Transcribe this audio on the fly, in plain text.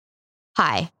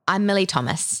Hi, I'm Millie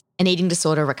Thomas, an eating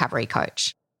disorder recovery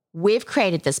coach. We've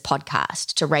created this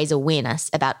podcast to raise awareness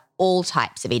about all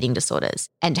types of eating disorders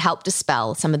and help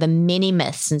dispel some of the many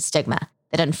myths and stigma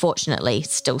that unfortunately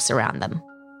still surround them.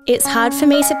 It's hard for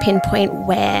me to pinpoint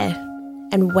where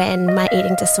and when my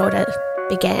eating disorder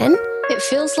began. It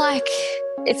feels like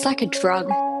it's like a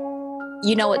drug.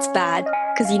 You know it's bad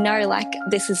because you know like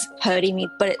this is hurting me,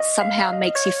 but it somehow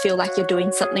makes you feel like you're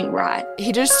doing something right.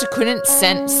 He just couldn't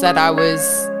sense that I was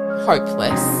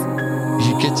hopeless.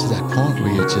 You get to that point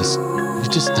where you just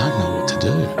don't know what to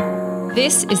do.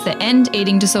 This is the End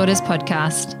Eating Disorders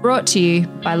podcast, brought to you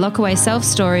by Lockaway Self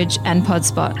Storage and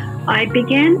Podspot. I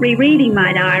began rereading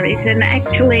my diaries, and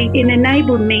actually it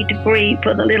enabled me to grieve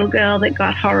for the little girl that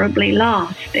got horribly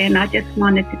lost, and I just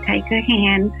wanted to take her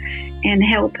hand and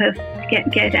help her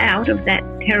get out of that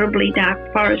terribly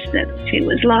dark forest that she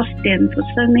was lost in for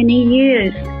so many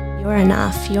years. You're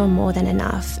enough, you're more than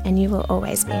enough, and you will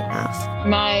always be enough.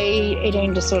 My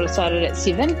eating disorder started at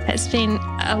 7. It's been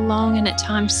a long and at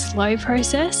times slow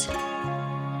process.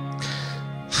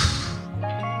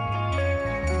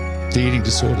 The eating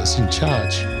disorder's in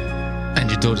charge,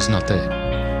 and your daughter's not there.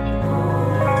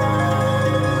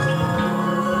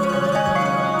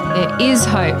 There is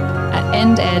hope at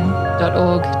ended.org.au.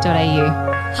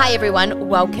 Hi everyone,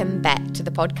 welcome back to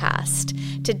the podcast.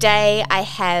 Today I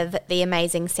have the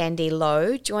amazing Sandy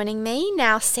Lowe joining me.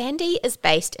 Now Sandy is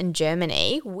based in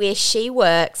Germany where she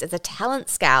works as a talent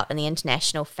scout in the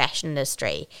international fashion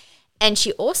industry. And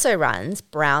she also runs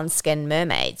Brown Skin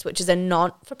Mermaids, which is a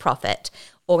not-for-profit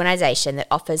organisation that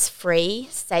offers free,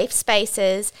 safe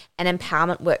spaces and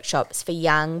empowerment workshops for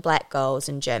young Black girls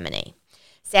in Germany.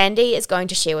 Sandy is going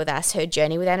to share with us her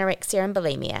journey with anorexia and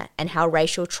bulimia and how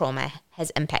racial trauma has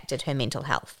impacted her mental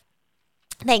health.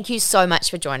 Thank you so much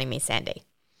for joining me, Sandy.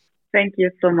 Thank you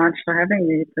so much for having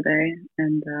me today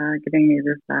and giving me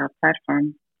this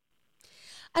platform.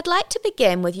 I'd like to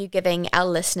begin with you giving our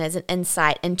listeners an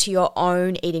insight into your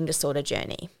own eating disorder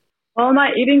journey. Well,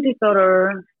 my eating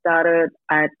disorder started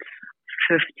at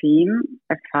 15,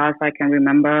 as far as I can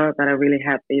remember, that I really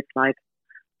had these like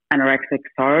anorexic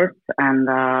thoughts and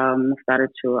started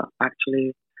to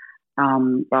actually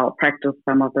practice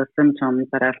some of the symptoms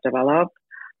that I've developed.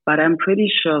 But I'm pretty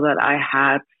sure that I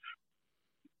had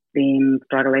been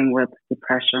struggling with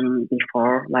depression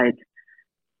before, like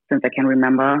since I can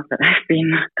remember, that I've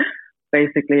been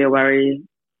basically a very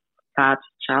fat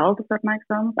child, if that makes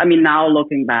sense. I mean, now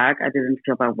looking back, I didn't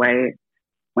feel that way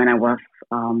when I was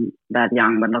that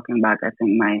young, but looking back, I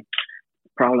think my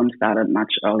problem started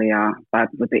much earlier. But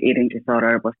with the eating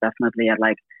disorder, it was definitely at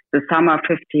like the summer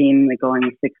 15,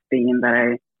 going 16, that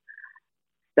I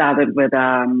started with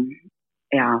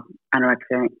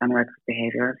anorexic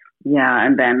behaviors. Yeah,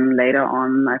 and then later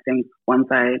on, I think once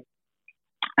I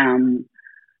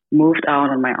moved out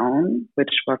on my own,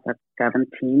 which was at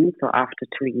 17. So after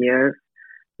 2 years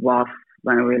was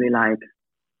when it really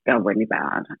got really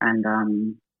bad. And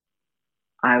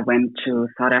I went to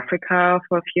South Africa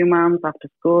for a few months after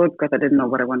school because I didn't know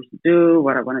what I wanted to do,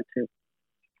 what I wanted to,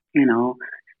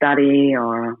 study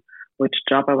or which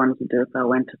job I wanted to do. So I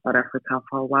went to South Africa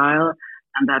for a while.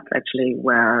 And that's actually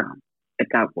where it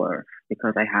got worse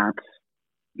because I had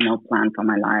no plan for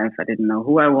my life. I didn't know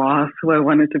who I was, who I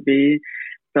wanted to be.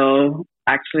 So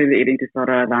actually the eating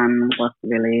disorder then was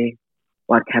really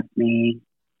what kept me,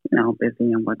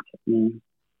 busy and what kept me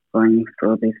going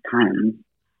through these times.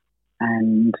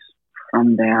 And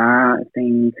from there, I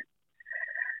think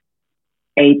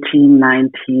 18,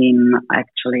 19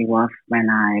 actually was when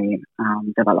I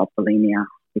developed bulimia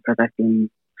because I've been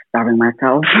starving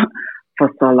myself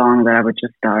for so long that I would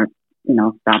just start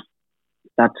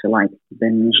to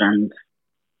binge and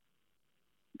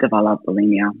develop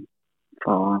bulimia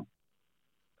for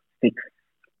 6,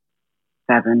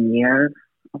 7 years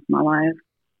of my life.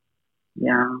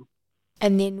 Yeah.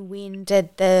 And then when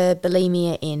did the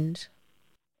bulimia end?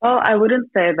 Well, I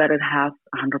wouldn't say that it has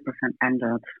 100%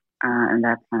 ended in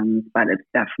that sense, but it's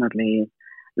definitely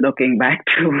looking back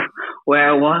to where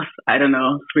I was,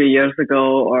 3 years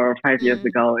ago or 5 years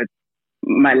ago.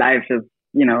 My life is,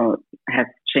 has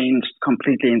changed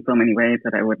completely in so many ways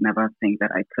that I would never think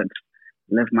that I could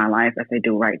live my life as I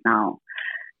do right now.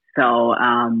 So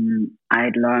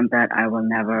I'd learned that I will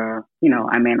never,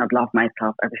 I may not love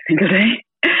myself every single day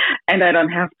and I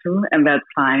don't have to, and that's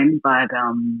fine. But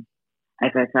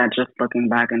as I said, just looking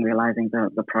back and realizing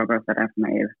the progress that I've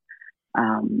made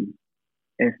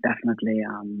is definitely,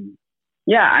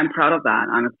 I'm proud of that,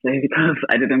 honestly, because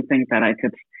I didn't think that I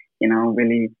could,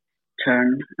 really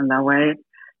turn in that way.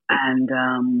 And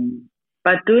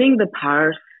but doing the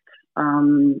past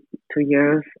 2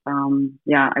 years,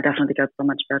 I definitely got so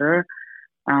much better.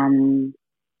 Um,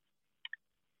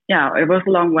 it was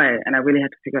a long way, and I really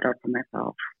had to figure it out for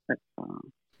myself. But,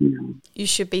 You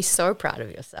should be so proud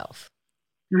of yourself.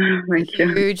 Thank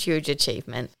you. Huge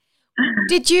achievement.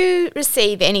 Did you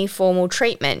receive any formal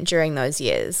treatment during those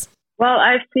years? Well,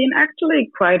 I've seen actually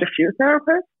quite a few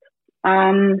therapists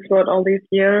throughout all these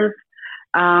years.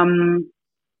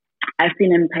 I've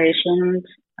been inpatient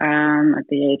at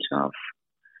the age of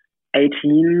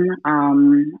 18.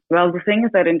 Well, the thing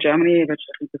is that in Germany, which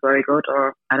I think is very good,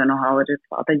 or I don't know how it is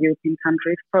for other European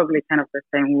countries, probably kind of the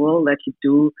same rule that you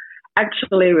do.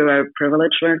 Actually, we're very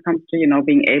privileged when it comes to,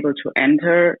 being able to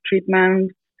enter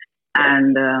treatment,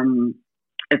 and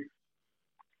it's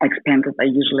expenses are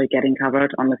usually getting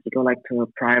covered unless you go like to a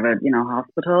private,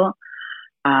 hospital.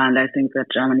 And I think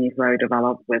that Germany is very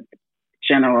developed with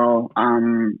general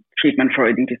treatment for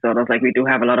eating disorders. Like we do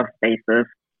have a lot of spaces.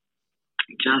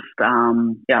 Just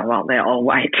they're all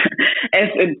white.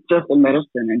 It's just in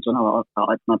medicine in general,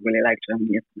 so it's not really like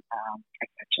Germany is an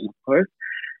exception, of course.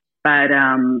 But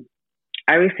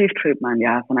I received treatment,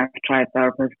 yes, and I've tried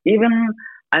therapists. Even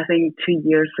I think 2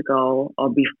 years ago, or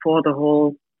before the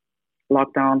whole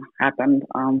lockdown happened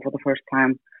for the first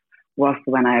time, was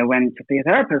when I went to see a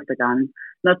therapist again.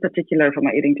 Not particularly for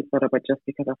my eating disorder, but just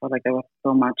because I felt like there was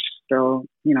so much still,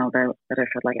 that I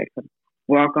felt like I could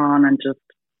work on, and just,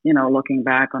 looking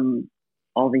back on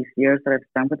all these years that I've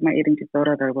spent with my eating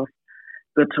disorder, that it was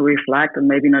good to reflect and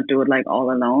maybe not do it like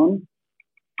all alone.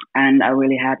 And I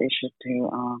really had issues to,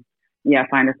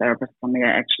 find a therapist for me.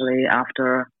 Actually,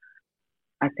 after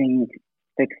I think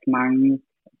 6 months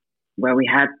where we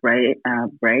had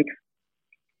breaks,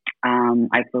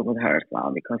 I spoke with her as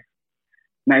well, because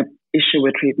my issue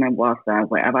with treatment was that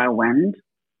wherever I went,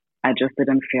 I just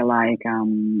didn't feel like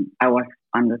I was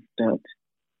understood.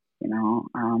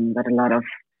 That a lot of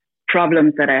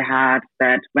problems that I had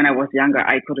that when I was younger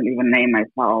I couldn't even name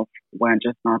myself were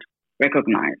just not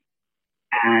recognized.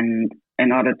 And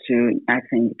in order to, I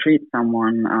think, treat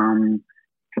someone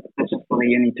successfully,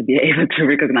 you need to be able to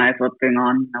recognize what's going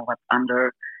on, what's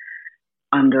under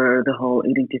the whole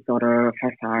eating disorder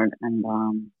facade. And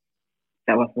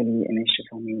that was really an issue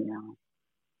for me,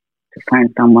 to find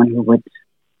someone who would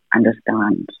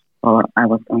understand what I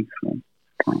was going through at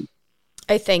the time.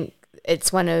 I think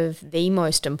it's one of the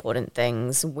most important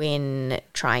things when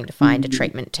trying to find a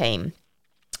treatment team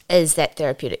is that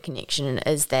therapeutic connection, and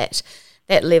is that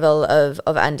level of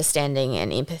understanding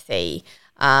and empathy.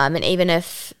 And even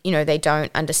if, they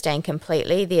don't understand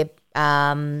completely,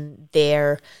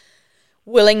 their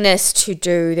willingness to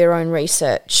do their own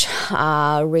research,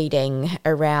 reading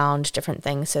around different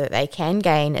things so that they can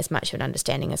gain as much of an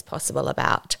understanding as possible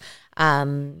about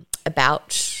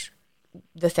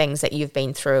the things that you've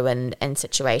been through and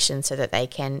situations, so that they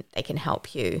can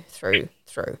help you through.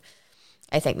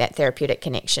 I think that therapeutic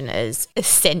connection is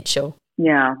essential.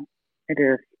 Yeah, it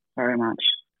is very much.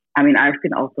 I mean, I've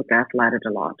been also gaslighted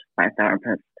a lot by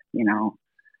therapists,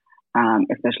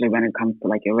 especially when it comes to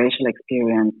like your racial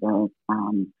experiences,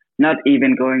 not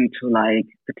even going to like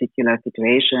particular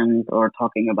situations or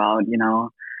talking about,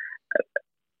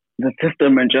 the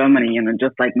system in Germany,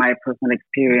 just like my personal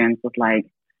experience with like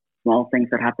small things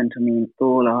that happened to me in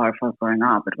school or how I felt growing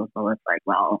up. It was always like,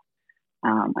 well,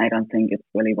 I don't think it's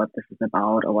really what this is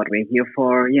about or what we're here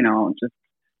for, just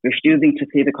refusing to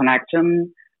see the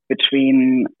connection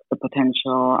between the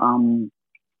potential,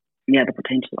 the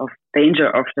potential of danger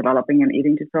of developing an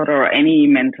eating disorder or any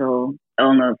mental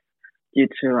illness due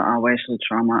to racial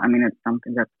trauma. I mean, it's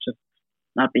something that's just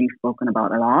not being spoken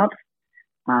about a lot.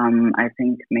 I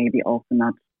think maybe also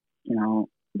not,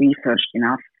 researched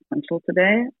enough until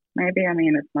today. Maybe, I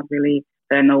mean, it's not really,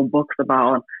 there are no books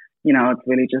about, it's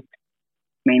really just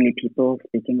mainly people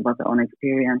speaking about their own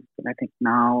experience. And I think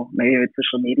now, maybe with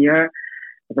social media,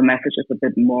 the message is a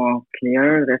bit more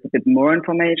clear. There's a bit more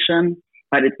information,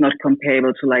 but it's not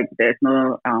comparable to like, there's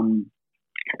no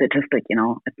statistic,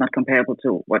 it's not comparable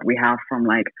to what we have from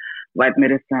like white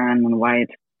medicine and white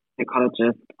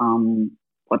psychologists,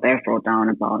 what they've wrote down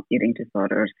about eating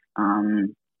disorders.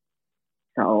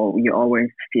 So you always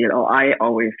feel, or I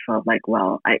always felt like,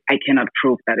 well, I cannot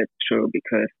prove that it's true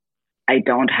because I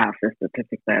don't have the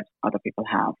statistics that other people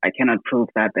have. I cannot prove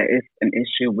that there is an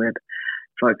issue with,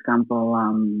 for example,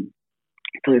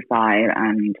 suicide,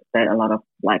 and that a lot of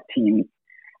Black teens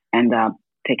end up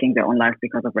taking their own life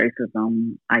because of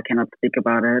racism. I cannot speak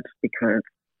about it because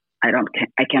I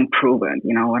can't prove it.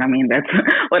 You know what I mean? That's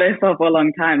what I saw for a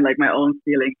long time. Like my own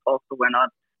feelings also were not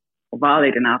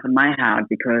valid enough in my head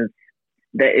because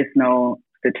there is no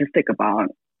statistic about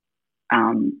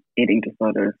eating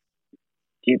disorders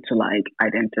due to like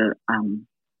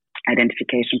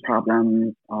identification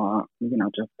problems or,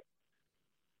 just,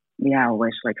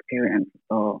 racial experience.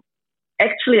 So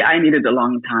actually I needed a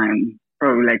long time,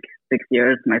 probably like 6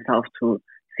 years myself to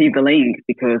see the link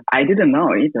because I didn't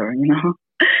know either,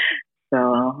 So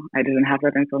I didn't have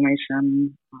that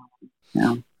information.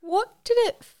 Yeah. What did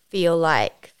it feel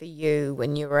like for you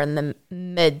when you were in the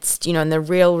midst, in the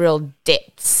real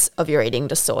depths of your eating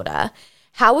disorder?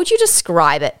 How would you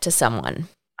describe it to someone?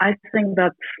 I think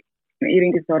that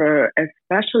eating disorder,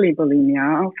 especially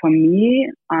bulimia, for me,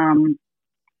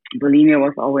 bulimia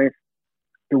was always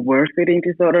the worst eating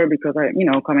disorder because I,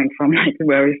 coming from like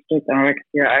very strict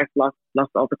anorexia, I've lost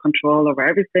all the control over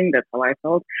everything. That's how I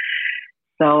felt.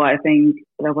 So I think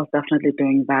that was definitely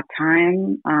during that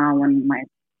time when my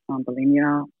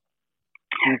bulimia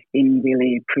has been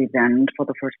really present for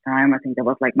the first time. I think that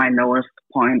was like my lowest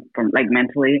point from like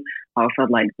mentally, I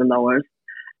felt like the lowest.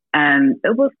 And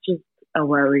it was just a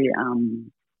very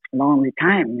lonely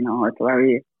time,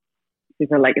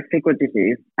 it's like a secret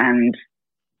disease. And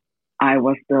I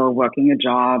was still working a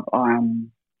job,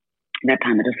 that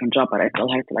time a different job, but I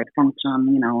still had to like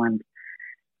function, and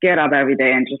get up every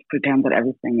day and just pretend that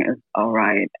everything is all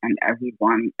right. And every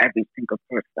single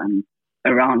person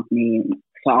around me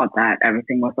thought that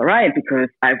everything was all right because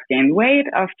I've gained weight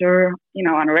after,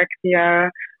 anorexia.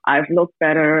 I've looked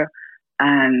better.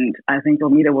 And I think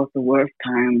for me, that was the worst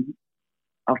time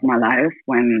of my life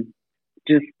when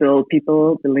just still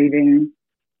people believing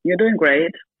you're doing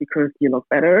great because you look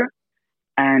better.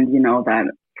 And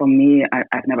that for me,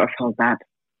 I've never felt that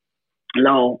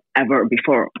low ever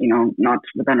before, not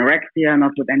with anorexia,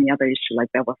 not with any other issue. Like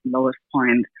that was the lowest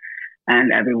point.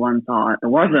 And everyone thought it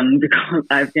wasn't because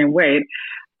I've gained weight.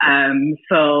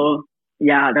 So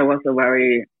yeah, that was a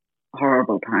very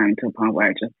horrible time to a point where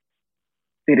I just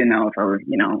didn't know if I was,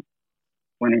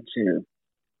 wanted to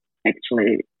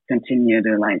actually continue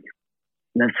to like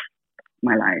live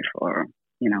my life or,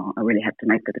 I really had to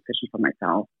make the decision for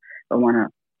myself. I want to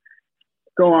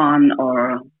go on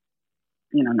or,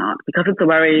 not, because it's a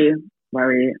very,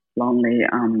 very lonely,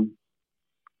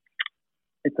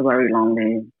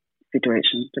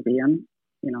 situation to be in,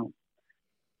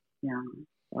 Yeah.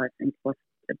 So I think it was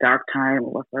a dark time. It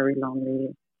was very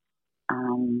lonely.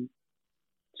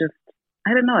 Just,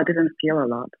 I don't know. I didn't feel a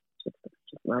lot. Just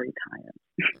very tired.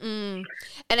 And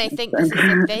I think this is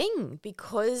the thing,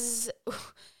 because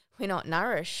we're not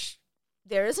nourished,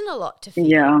 there isn't a lot to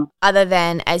feel other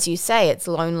than, as you say, it's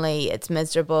lonely, it's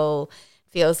miserable,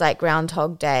 feels like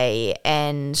Groundhog Day,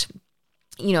 and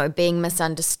being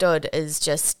misunderstood is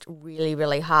just really,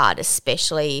 really hard,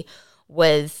 especially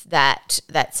with that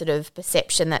sort of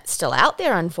perception that's still out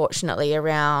there, unfortunately,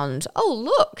 around, oh,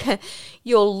 look,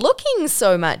 you're looking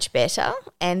so much better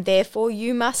and therefore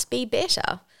you must be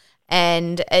better.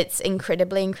 And it's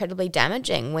incredibly, incredibly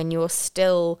damaging when you're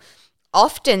still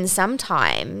often,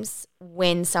 sometimes,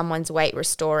 when someone's weight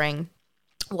restoring,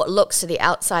 what looks to the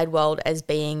outside world as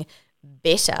being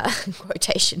better,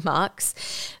 quotation marks,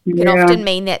 can often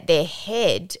mean that their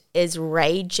head is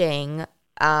raging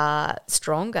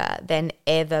stronger than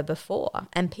ever before.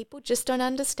 And people just don't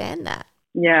understand that.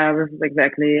 Yeah, this is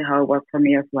exactly how it was for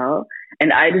me as well.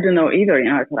 And I didn't know either,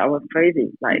 I thought I was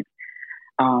crazy. Like,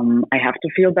 I have to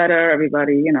feel better.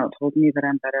 Everybody, told me that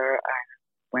I'm better. I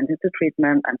went into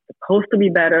treatment. I'm supposed to be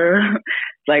better.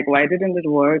 Like, why didn't it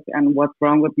work? And what's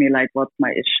wrong with me? Like, what's my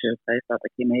issue? So I thought,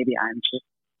 okay, maybe I'm just,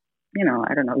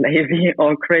 I don't know, lazy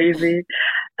or crazy.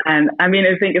 And I mean,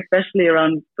 I think especially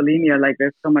around bulimia, like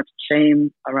there's so much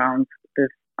shame around this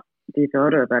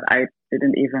disorder that I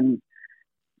didn't even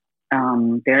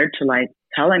dare to like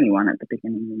tell anyone at the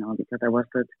beginning, because I was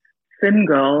this thin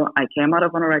girl. I came out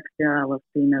of anorexia. I was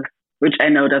seen as, which I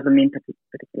know doesn't mean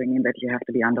particularly mean that you have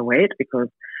to be underweight, because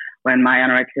when my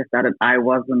anorexia started, I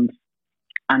wasn't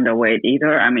underweight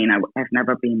either. I mean, I've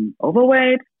never been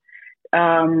overweight.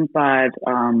 But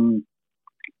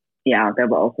there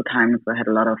were also times where I had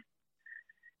a lot of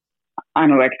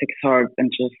anorexic thoughts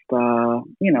and just,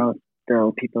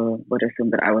 still people would assume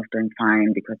that I was doing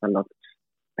fine because I looked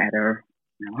better,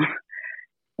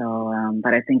 So,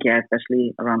 but I think,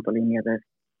 especially around bulimia, there's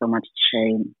so much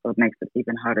shame, so it makes it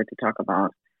even harder to talk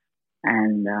about.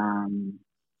 And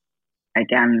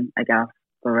again, I guess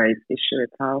the race issue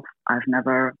itself, I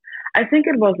think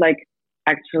it was like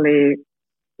actually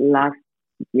last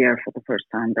year for the first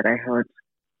time that I heard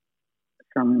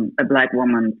a Black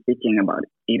woman speaking about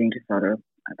eating disorder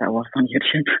that was on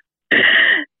YouTube.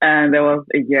 And that was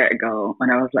a year ago when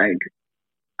I was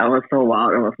so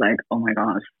wowed. I was like, oh my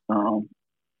gosh. So,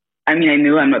 I mean, I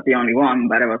knew I'm not the only one,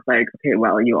 but I was like, okay,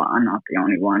 well, you are not the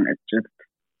only one. It's just,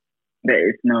 there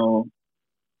is no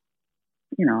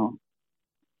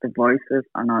the voices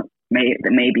are not,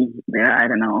 maybe there, I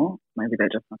don't know, maybe they're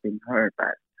just not being heard,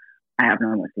 but I have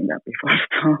never seen that before.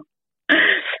 So,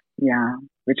 yeah,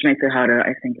 which makes it harder,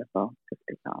 I think, as well, to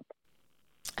speak up.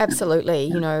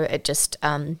 Absolutely. It just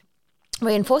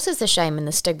reinforces the shame and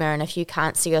the stigma. And if you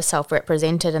can't see yourself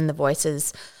represented in the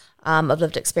voices of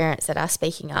lived experience that are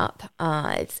speaking up,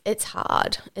 it's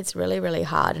hard. It's really, really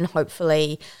hard. And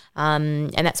hopefully,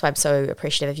 and that's why I'm so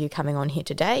appreciative of you coming on here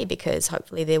today, because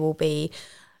hopefully there will be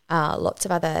lots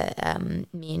of other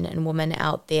men and women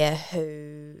out there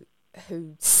who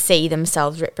see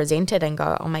themselves represented and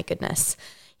go, oh my goodness,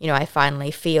 I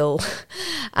finally feel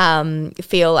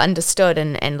understood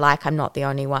and like I'm not the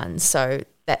only one. So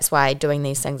that's why doing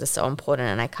these things is so important,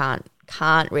 and I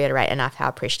can't reiterate enough how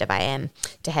appreciative I am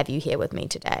to have you here with me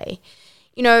today.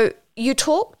 You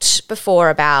talked before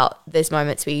about those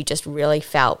moments where you just really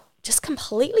felt just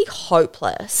completely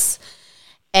hopeless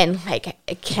and like,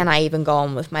 can I even go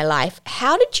on with my life?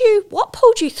 What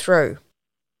pulled you through?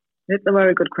 It's a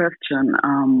very good question.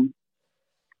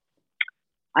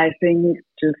 I think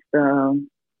just,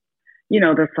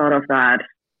 the thought of that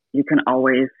you can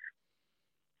always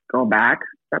go back,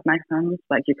 that makes sense.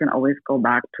 Like you can always go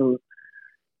back to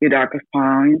your darkest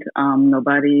point.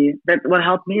 What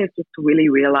helped me is just to really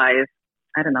realize,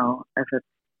 I don't know, if it's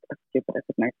as stupid as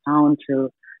it may sound to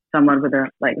someone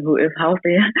who is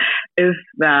healthy, is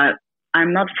that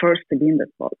I'm not forced to be in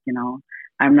this world,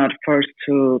 I'm not forced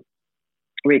to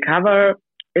recover.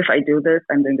 If I do this,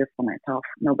 I'm doing this for myself,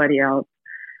 nobody else.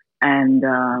 And,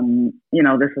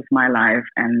 this is my life,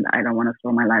 and I don't want to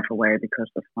throw my life away because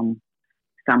of some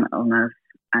illness.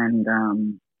 And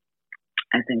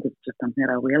I think it's just something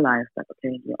that I realized that,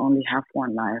 okay, you only have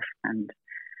one life. And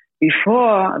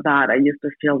before that, I used to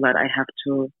feel that I have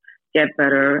to get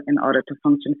better in order to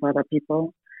function for other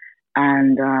people.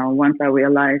 And once I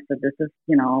realized that this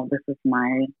is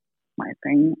my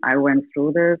thing, I went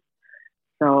through this.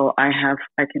 So I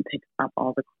can take up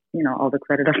all the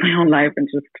credit of my own life and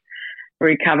just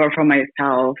recover for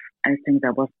myself. I think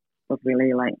that was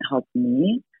really like helped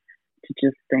me to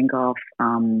just think of,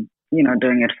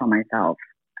 doing it for myself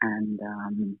and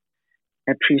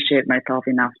appreciate myself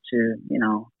enough to,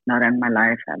 not end my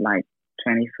life at like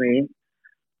 23.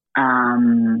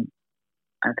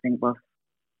 I think was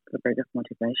the biggest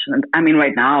motivation. And I mean,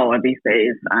 right now, these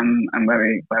days, I'm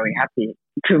very, very happy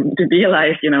to be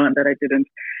alive, and that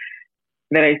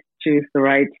I choose the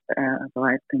right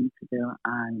thing to do.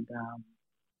 And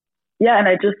and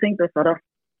I just think the sort of,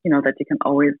 that you can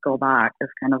always go back is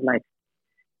kind of like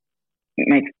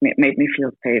made me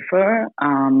feel safer.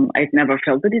 I've never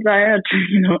felt the desire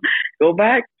to, go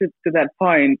back to that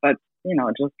point, but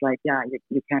just like,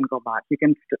 you can go back.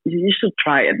 You should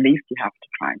try. At least you have to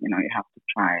try. You have to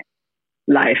try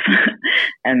life,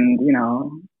 and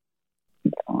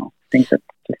so I think that's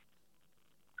just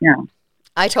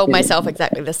I told myself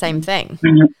exactly the same thing.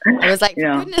 I was like,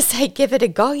 for goodness sake, give it a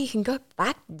go. You can go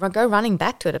running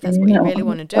back to it if that's what you really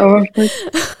want to do.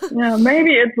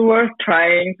 Maybe it's worth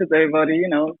trying to everybody,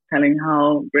 telling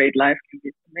how great life can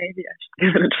be. Maybe I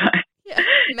should give it a try.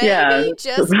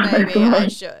 Just maybe I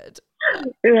should.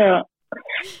 Yeah.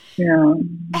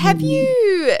 Have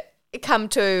you come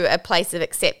to a place of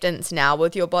acceptance now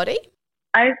with your body?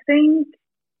 I think,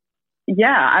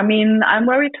 I mean, I'm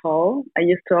very tall. I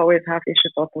used to always have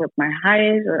issues also with my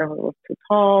height, or I was too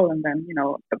tall, and then,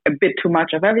 a bit too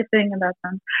much of everything in that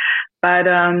sense. But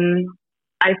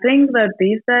I think that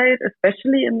these days,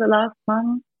 especially in the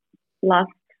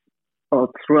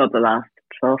throughout the last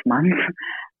 12 months,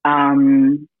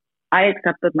 I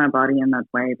accepted my body in that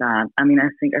way that, I mean, I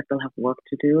think I still have work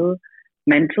to do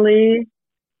mentally,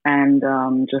 and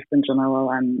just in general,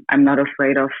 I'm not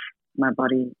afraid of my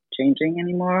body changing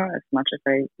anymore as much as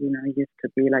I used to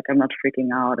be. Like, I'm not freaking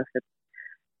out if it's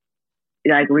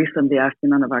like recently I've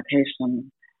been on a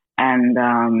vacation, and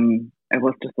it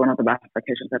was just one of the best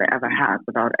vacations that I ever had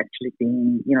without actually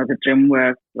being, the gym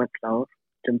were closed.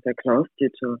 Gyms were closed due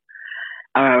to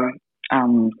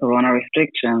corona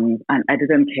restrictions, and I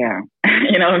didn't care.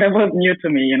 That was new to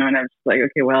me, and I was just like,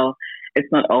 okay, well,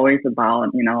 it's not always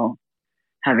about,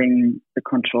 having the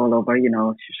control over, if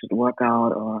you should work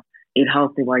out or eat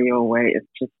healthy while you're away. It's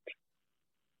just,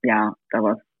 that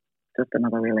was just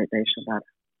another realization that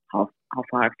how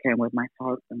far I've came with my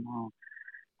thoughts and how,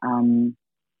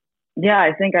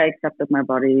 I think I accepted my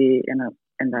body in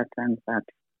that sense that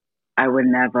I would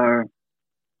never,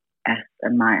 as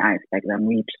in my eyes back then,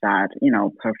 reach that,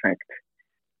 perfect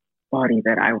body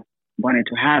that I wanted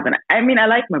to have. And I mean, I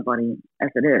like my body as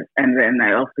it is. And then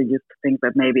I also used to think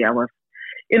that maybe I was,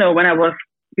 when I was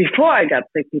before I got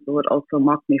sick, people would also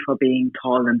mock me for being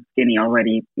tall and skinny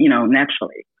already,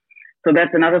 naturally. So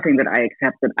that's another thing that I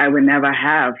accepted. I will never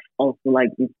have also like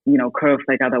these, curves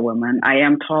like other women. I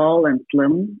am tall and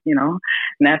slim,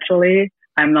 naturally.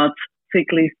 I'm not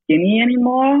sickly skinny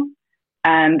anymore.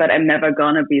 But I'm never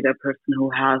gonna be the person who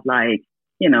has like,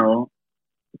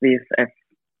 these, as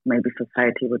maybe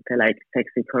society would say, like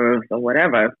sexy curves or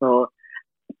whatever. So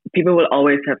people will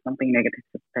always have something negative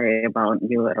to say about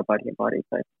you or about your body.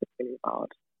 So it's really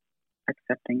about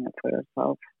accepting it for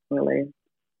yourself, really.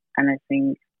 And I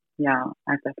think, yeah,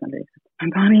 I definitely accept my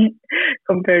body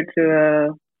compared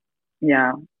to,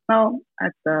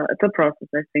 it's a process,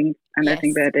 I think. And Yes. I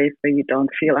think there are days where you don't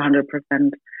feel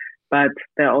 100%, but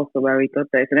there are also very good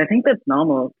days. And I think that's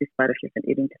normal, despite if you have an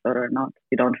eating disorder or not.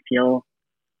 You don't feel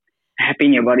happy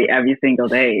in your body every single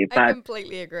day. But I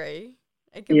completely agree.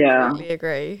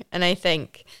 Agree. And I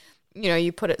think,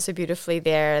 you put it so beautifully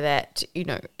there that,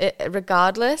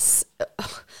 regardless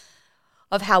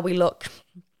of how we look,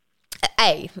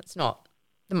 it's not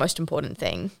the most important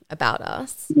thing about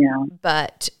us. Yeah.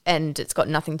 And it's got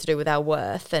nothing to do with our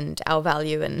worth and our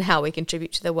value and how we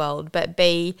contribute to the world. But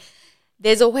B,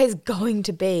 there's always going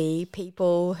to be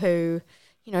people who,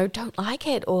 don't like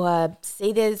it or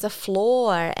see there's a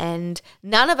flaw, and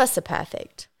none of us are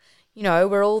perfect.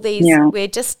 We're all these, we're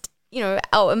just,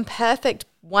 our imperfect,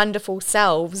 wonderful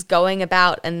selves going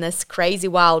about in this crazy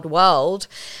wild world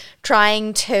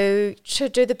trying to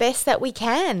do the best that we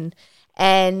can.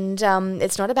 And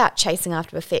it's not about chasing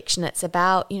after perfection. It's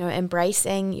about,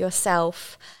 embracing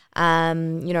yourself,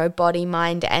 body,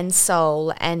 mind, and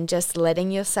soul, and just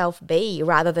letting yourself be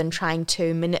rather than trying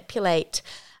to manipulate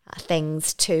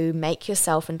things to make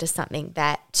yourself into something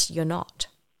that you're not.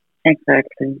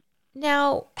 Exactly.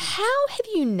 Now, how have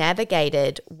you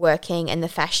navigated working in the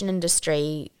fashion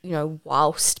industry,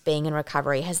 whilst being in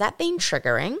recovery? Has that been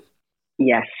triggering?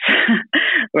 Yes,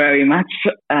 very much.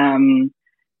 The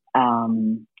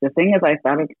thing is, I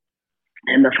started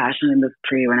in the fashion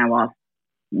industry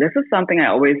this is something I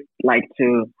always like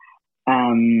to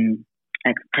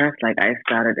express. Like, I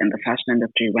started in the fashion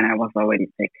industry when I was already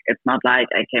sick. It's not like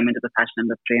I came into the fashion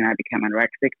industry and I became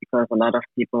anorexic, because a lot of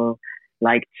people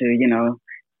like to,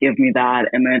 give me that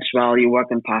image, well, you work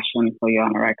in fashion, so you're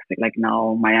anorexic. Like,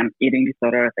 no, my eating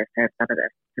disorder, as I said, started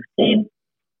at 15.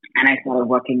 And I started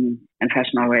working in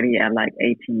fashion already at like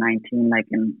 18, 19, like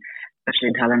especially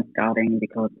in talent scouting,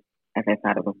 because, as I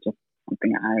said, it was just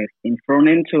something I've been thrown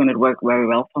into, and it worked very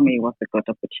well for me. It was a good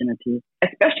opportunity,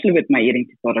 especially with my eating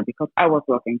disorder, because I was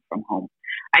working from home.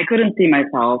 I couldn't see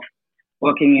myself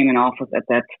working in an office at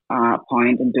that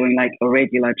point and doing like a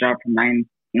regular job from 9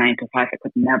 to 5. I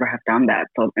could never have done that.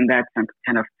 So in that sense, it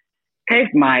kind of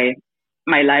saved my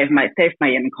life, saved my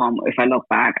income. If I look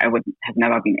back, I would have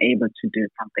never been able to do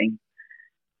something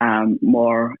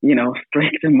more,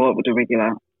 strict and more with a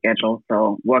regular schedule.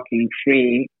 So working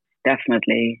free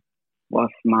definitely was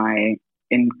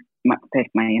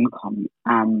saved my income.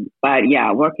 But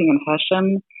yeah, working in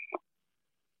fashion,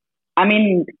 I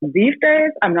mean, these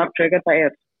days I'm not triggered by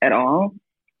it at all,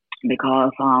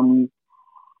 because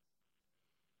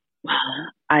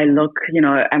I look, you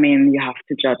have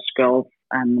to judge girls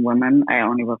and women. I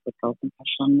only work with girls in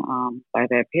fashion by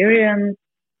their appearance,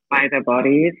 by their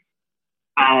bodies.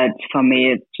 But for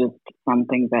me, it's just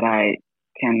something that I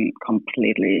can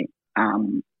completely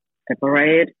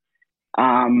separate.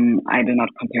 I do not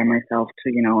compare myself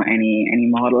to, any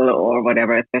model or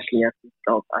whatever, especially as these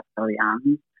girls are so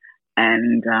young.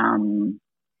 And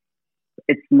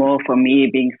it's more for me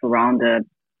being surrounded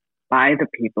by the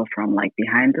people from like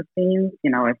behind the scenes,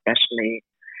 especially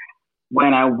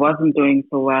when I wasn't doing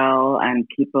so well, and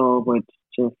people would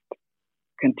just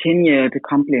continue to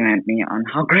compliment me on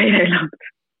how great I looked.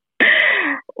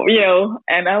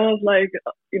 And I was like,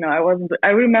 I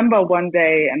remember one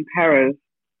day in Paris,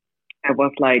 I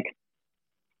was like,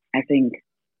 I think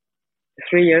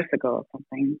 3 years ago or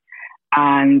something.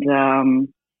 And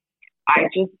I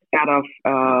just got off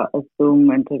a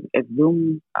Zoom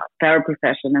therapy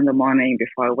session in the morning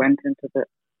before I went into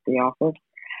the office.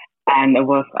 And I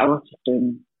was just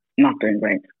not doing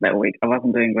great that week. I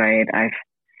wasn't doing great. I've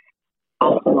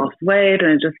also lost weight,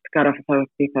 and I just got off a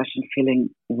therapy session feeling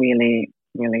really,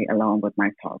 really alone with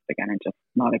my thoughts again, and just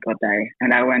not a good day.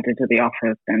 And I went into the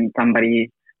office, and somebody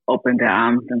opened their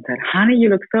arms and said, "Honey, you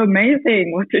look so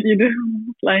amazing. What did you do?"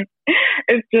 Like,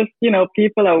 it's just,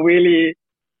 people are really,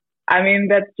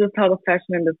 that's just how the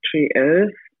fashion industry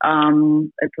is.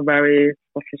 It's a very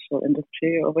superficial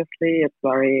industry, obviously. It's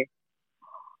very,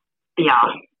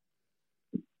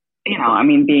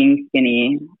 being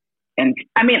skinny. And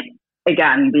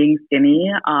again, being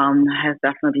skinny has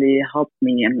definitely helped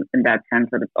me in that sense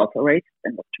that it's also racist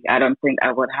industry. I don't think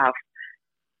I would have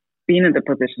been in the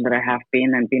position that I have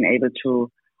been and been able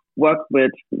to work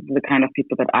with the kind of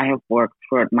people that I have worked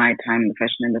throughout my time in the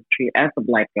fashion industry as a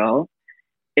Black girl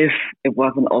if it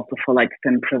wasn't also for like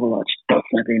thin privilege.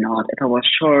 Definitely not. If I was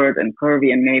short and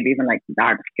curvy and maybe even like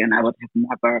dark skin, I would have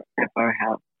never ever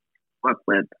have worked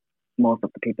with most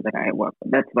of the people that I work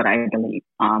with. That's what I believe.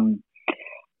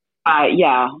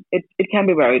 Yeah, it can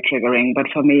be very triggering, but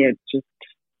for me, it's just,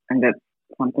 and that's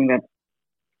something that's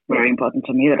very important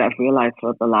to me that I've realized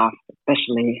for the last,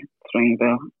 especially during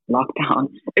the lockdown.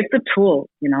 It's a tool,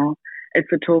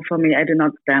 it's a tool for me. I do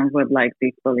not stand with like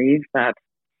these beliefs that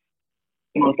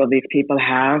most of these people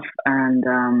have, and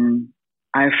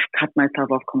I've cut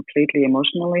myself off completely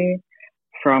emotionally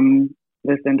from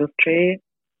this industry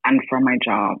and from my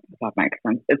job, if that makes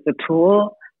sense. It's a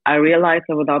tool. I realized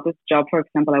that without this job, for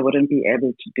example, I wouldn't be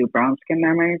able to do brown skin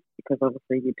memories because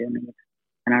obviously you do need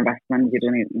an investment, you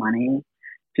do need money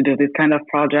to do this kind of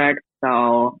project.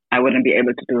 So I wouldn't be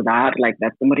able to do that. Like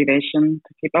that's the motivation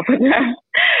to keep up with that.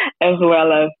 As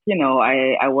well as,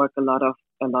 I work a lot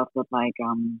with like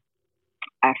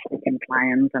African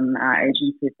clients and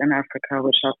agencies in Africa,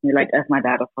 which helps me, like as my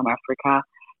dad is from Africa,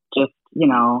 just,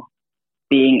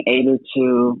 being able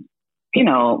to,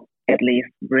 at least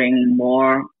bring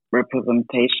more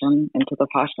representation into the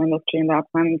fashion industry in that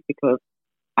sense, because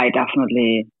I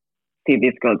definitely see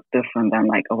these girls different than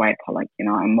like a white collar.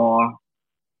 I'm more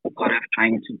sort of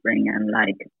trying to bring in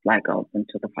like Black girls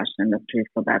into the fashion industry,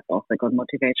 so that's also good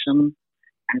motivation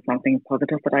and something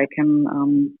positive that I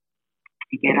can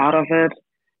get out of it.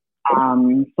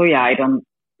 So yeah, I don't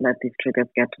let these triggers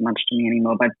get too much to me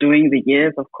anymore. But during the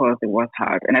years, of course, it was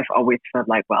hard, and I've always felt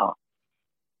like, well,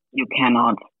 you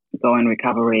cannot go in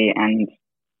recovery and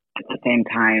at the same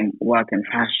time work in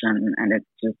fashion, and it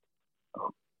just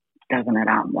doesn't add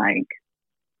up. Like,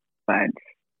 but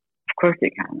of course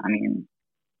you can. I mean,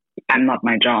 I'm not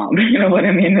my job. You know what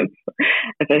I mean? It's,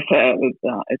 as I said,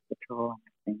 it's a tool.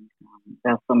 I think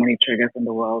there's so many triggers in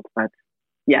the world, but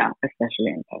yeah,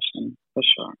 especially in fashion, for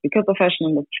sure. Because the fashion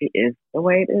industry is the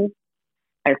way it is.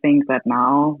 I think that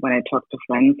now when I talk to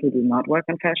friends who do not work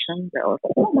in fashion, they're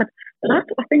also, oh, but lots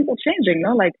of things are changing,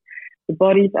 no? Like the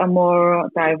bodies are more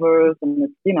diverse and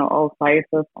it's, all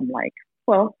sizes. I'm like,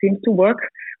 well, seems to work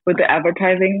with the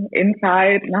advertising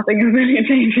inside. Nothing is really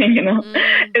changing,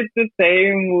 It's the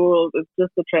same rules. It's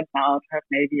just a trend now to have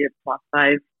maybe a plus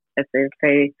size, as they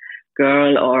say,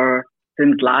 girl, or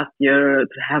since last year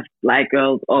to have Black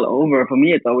girls all over. For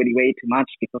me, it's already way too much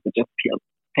because it just feels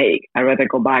fake. I'd rather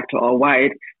go back to all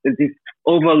white. There's this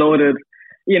overloaded,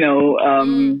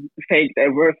 fake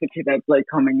diversity that's like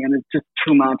coming in. It's just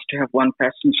too much to have one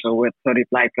fashion show with 30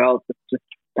 Black girls. It just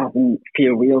doesn't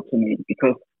feel real to me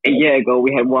because a year ago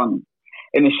we had one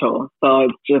in a show. So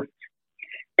it's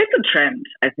a trend.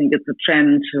 I think it's a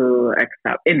trend to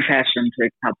accept in fashion, to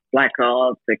accept Black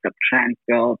girls, to accept trans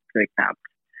girls, to accept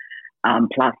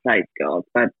plus size girls,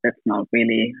 but that's not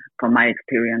really, from my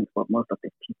experience, what most of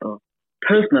these people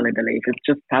personally believe. It's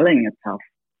just selling itself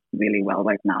really well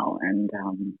right now, and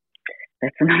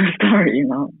that's another story,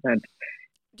 But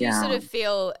do you sort of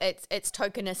feel it's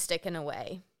tokenistic in a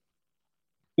way?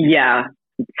 Yeah,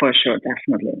 for sure,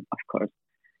 definitely, of course.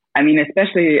 I mean,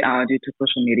 especially due to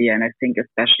social media, and I think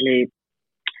especially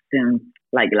since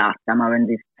like last summer when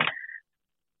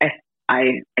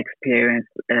I experienced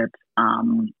it,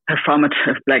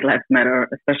 performative Black Lives Matter,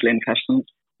 especially in fashion,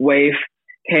 wave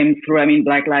came through. I mean,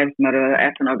 Black Lives Matter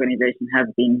as an organization has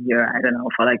been here, I don't know,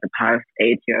 for like the past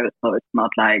 8 years. So it's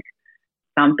not like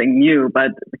something new,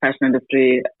 but the fashion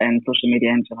industry and social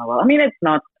media in general, I mean, it's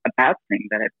not a bad thing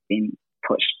that it's been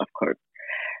pushed, of course.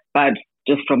 But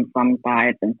just from some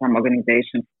sides and some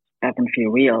organizations, it doesn't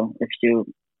feel real. If you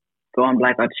go on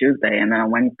Blackout Tuesday and then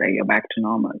on Wednesday you're back to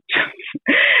normal.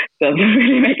 Doesn't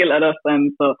really make a lot of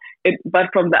sense. So but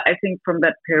I think from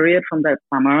that period, from that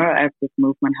summer, as this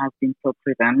movement has been so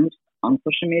present on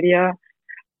social media,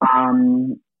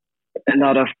 a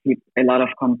lot of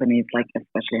companies, like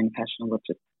especially in fashion, would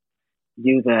just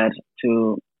use it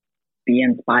to be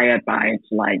inspired by,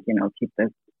 to like, keep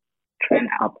this trend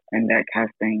up in their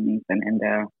castings and in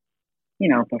their,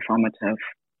 performative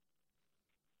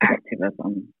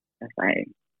activism, as I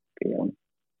feel.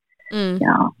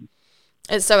 Yeah.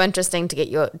 It's so interesting to get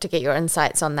your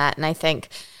insights on that, and I think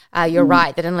you're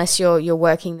right that unless you're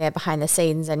working there behind the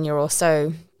scenes and you're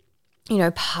also,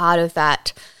 part of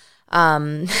that,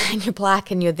 and you're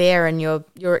Black and you're there and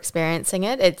you're experiencing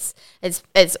it,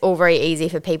 it's all very easy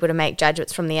for people to make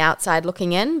judgments from the outside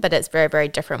looking in, but it's very, very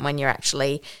different when you're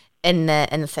actually in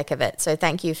the thick of it. So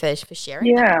thank you for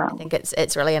sharing that. I think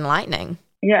it's really enlightening.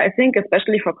 Yeah, I think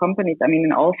especially for companies, I mean,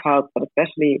 in all fields, but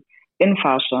especially in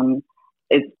fashion,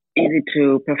 it's easy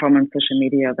to perform on social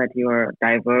media that you're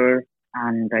diverse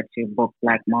and that you book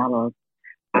Black models.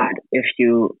 But if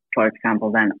you, for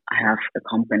example, then have a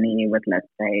company with, let's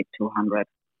say, 200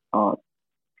 or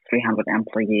 300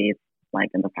 employees, like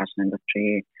in the fashion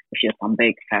industry, if you're some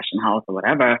big fashion house or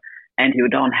whatever, and you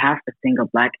don't have a single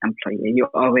Black employee, you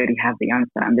already have the answer.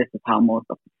 And this is how most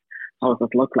of houses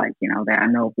look like. You know, there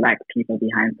are no Black people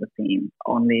behind the scenes.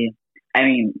 Only, I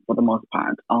mean, for the most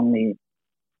part, only,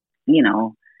 you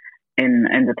know, in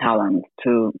the talent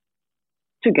to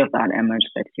give that image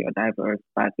that you're diverse,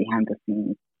 but behind the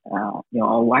scenes, you're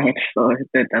all white, so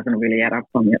it doesn't really add up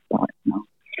from your side, you know.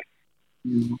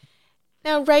 Mm.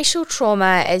 Now, racial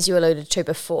trauma, as you alluded to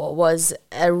before, was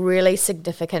a really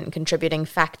significant contributing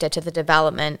factor to the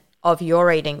development of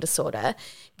your eating disorder.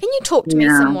 Can you talk to me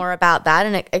some more about that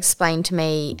and explain to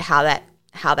me how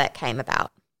that came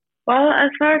about? Well, as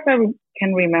far as I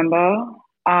can remember,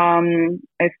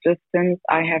 it's just since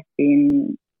I have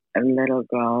been a little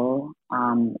girl,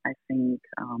 I think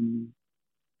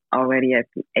already at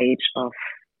the age of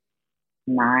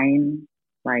 9,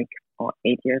 or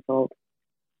 8 years old,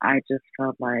 I just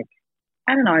felt like,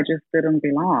 I don't know, I just didn't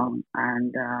belong.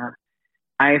 And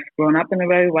I've grown up in a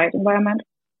very white environment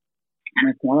in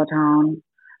a smaller town,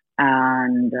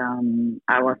 and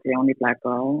I was the only Black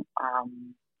girl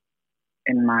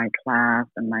in my class,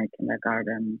 in my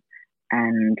kindergarten.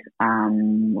 And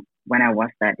when I was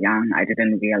that young, I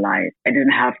didn't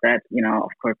have that, you know, of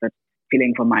course, that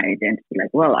feeling for my identity, like,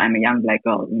 well, I'm a young Black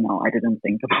girl, you know, I didn't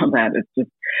think about that. It's just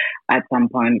at some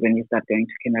point when you start going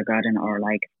to kindergarten or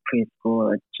like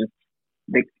preschool, it's just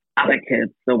the other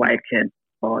kids, the white kids,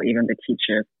 or even the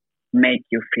teachers make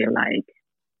you feel like,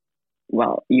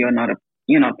 well, you're not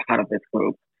part of this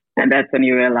group. And that's when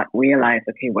you realize,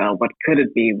 okay, well, what could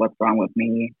it be? What's wrong with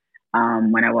me?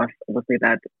 When I was obviously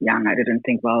that young, I didn't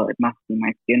think, well, it must be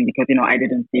my skin, because, you know, I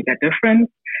didn't see that difference.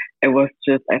 It was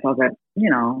just, I thought that, you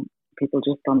know, people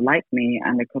just don't like me,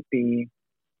 and it could be,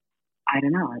 I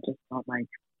don't know, I just felt like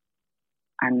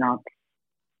I'm not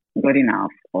good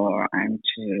enough, or I'm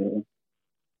too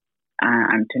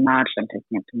much, I'm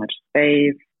taking up too much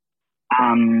space.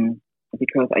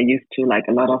 Because I used to, like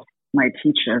a lot of my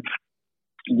teachers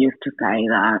used to say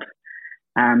that,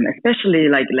 especially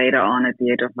like later on at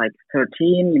the age of like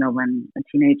 13, you know, when in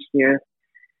teenage years,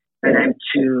 that I'm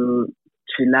too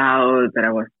loud, that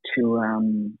I was too,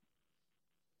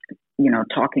 you know,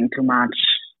 talking too much,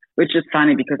 which is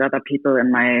funny because other people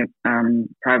in my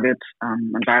private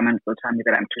environment will tell me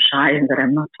that I'm too shy and that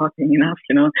I'm not talking enough,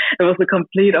 you know. It was the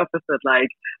complete opposite, like,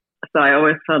 so I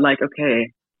always felt like,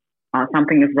 okay,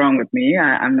 something is wrong with me.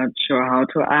 I'm not sure how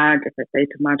to act, if I say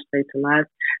too much, say too less.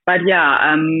 But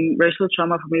yeah, racial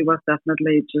trauma for me was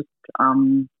definitely just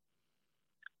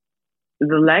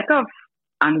the lack of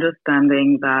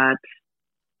understanding that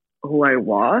who I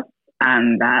was,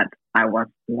 and that I was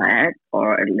Black,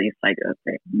 or at least like a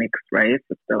mixed race,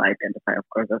 to still identify, of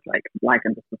course, as like Black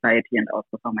in the society and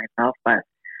also for myself, but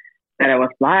that I was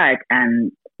Black,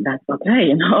 and that's okay,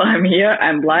 you know. I'm here,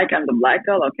 I'm Black, I'm the Black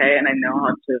girl, okay, and I know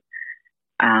how to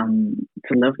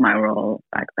live my role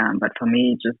back then. But for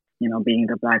me, just, you know, being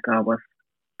the Black girl was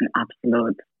an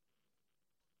absolute,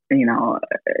 you know,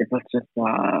 it was just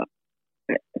a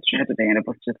tragedy, and it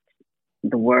was just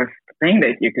the worst thing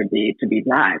that you could be, to be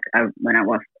Black. When I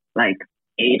was like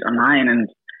 8 or 9, and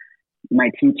my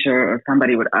teacher or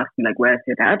somebody would ask me like, where's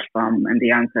your dad from? And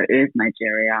the answer is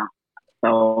Nigeria.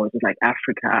 So just like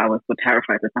Africa, I was so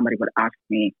terrified that somebody would ask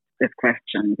me this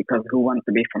question, because who wants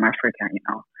to be from Africa, you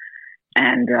know?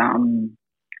 And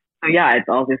so yeah, it's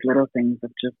all these little things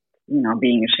of just, you know,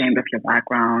 being ashamed of your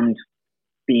background,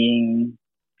 feeling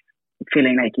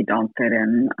like you don't fit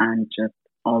in, and just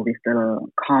all these little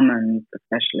comments,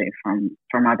 especially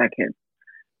from other kids,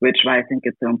 which I think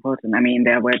is so important. I mean,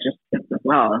 there were just kids as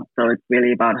well. So it's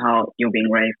really about how you're being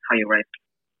raised, how you raise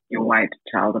your white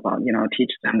child, about, you know,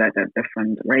 teach them that there are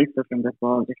different races in this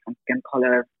world, different skin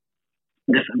colors,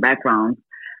 different backgrounds,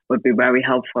 would be very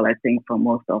helpful, I think, for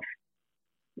most of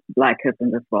Black kids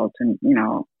in this world to, you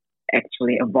know,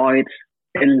 actually avoid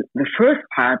in the first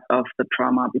part of the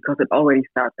trauma, because it already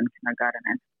starts in kindergarten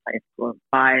and high school,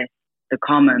 by the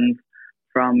comments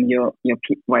from your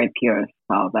white peers.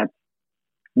 So that's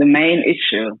the main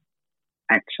issue,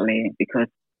 actually, because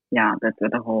yeah, that's where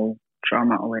the whole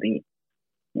trauma already,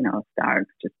 you know,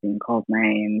 starts, just being called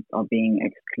names or being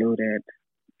excluded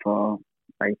for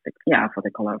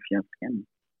the color of your skin.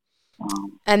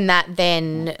 And that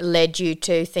then led you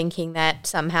to thinking that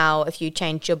somehow if you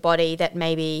changed your body that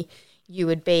maybe you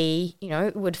would be,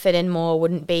 would fit in more,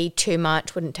 wouldn't be too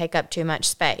much, wouldn't take up too much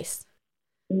space.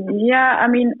 Yeah, I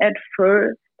mean, at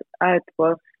first it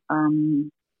was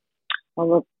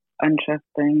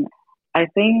interesting. I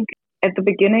think at the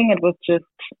beginning it was just,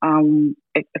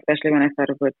 especially when I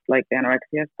started with like the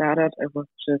anorexia started, it was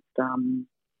just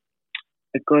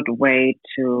a good way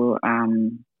to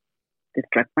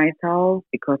distract myself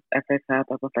because, as I said,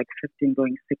 I was like 15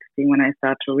 going 16 when I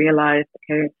started to realize,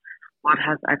 okay, what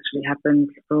has actually happened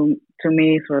to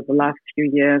me for the last few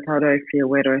years? How do I feel?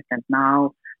 Where do I stand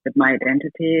now with my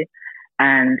identity?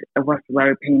 And it was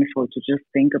very painful to just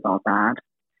think about that.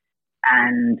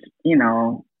 And,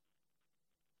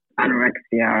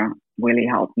 anorexia really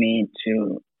helped me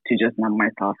to just numb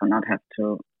myself and not have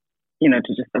to, to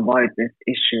just avoid this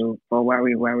issue for a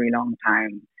very, very long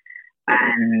time.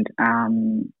 And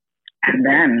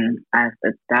then as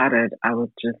it started, I was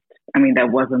just,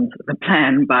 that wasn't the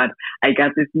plan, but I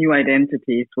got this new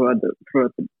identity throughout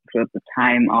the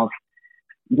time of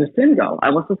the thin girl.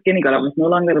 I was the skinny girl. I was no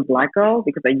longer the black girl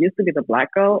because I used to be the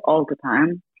black girl all the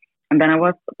time. And then I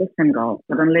was the thin girl.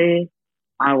 Suddenly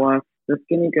I was the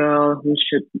skinny girl who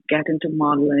should get into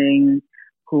modeling,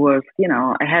 who was,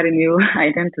 I had a new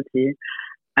identity.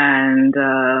 And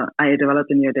I developed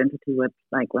a new identity with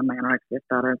like when my anorexia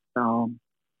started. So,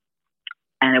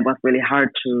 and it was really hard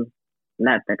to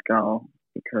let that go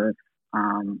because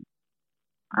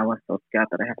I was so scared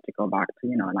that I have to go back to,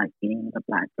 like being the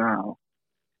black girl.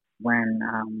 When,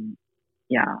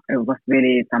 it was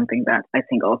really something that I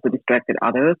think also distracted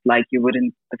others. Like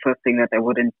the first thing that they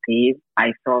wouldn't see,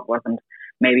 I thought wasn't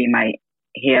maybe my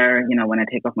hair, when I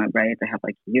take off my braids, I have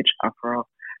like huge afro.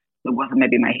 It wasn't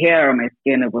maybe my hair or my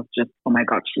skin. It was just, oh my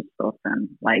God, she's so thin.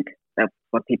 Like that's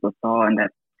what people saw, and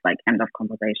that's like end of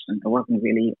conversation. It wasn't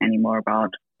really anymore about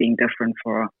being different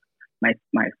for my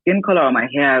skin color or my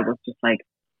hair. It was just like,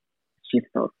 she's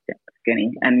so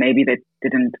skinny. And maybe they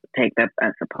didn't take that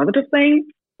as a positive thing,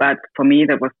 but for me,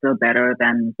 that was still better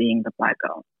than being the black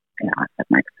girl. Yeah, that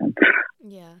makes sense.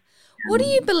 Yeah. What do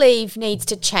you believe needs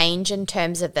to change in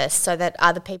terms of this so that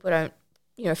other people don't,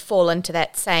 fall into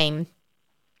that same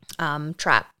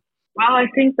trap? Well, I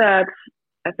think that,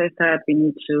 as I said, we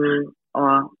need to,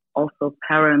 or also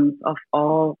parents of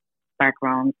all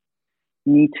backgrounds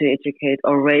need to educate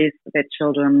or raise their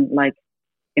children like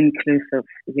inclusive,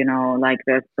 like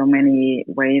there's so many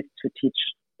ways to teach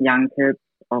young kids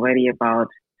already about,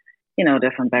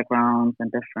 different backgrounds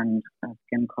and different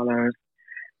skin colors.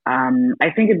 I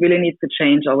think it really needs to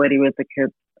change already with the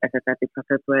kids, as I said, because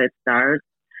that's where it starts,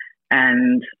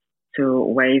 and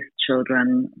to raise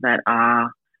children that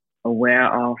are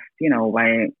aware of,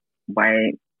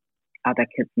 why other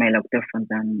kids may look different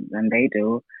than they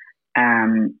do.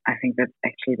 I think that's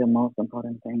actually the most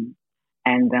important thing.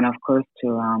 And then, of course,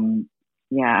 to,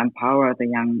 empower the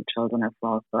young children as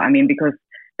well. So, because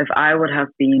if I would have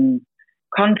been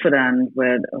confident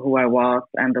with who I was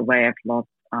and the way I've looked,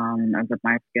 and with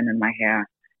my skin and my hair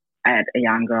at a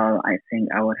young girl, I think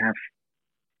I would have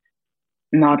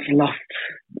not lost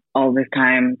all this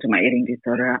time to my eating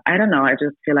disorder. I don't know. I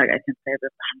just feel like I can say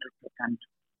this 100%.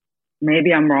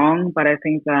 Maybe I'm wrong, but I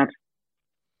think that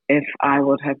if I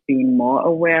would have been more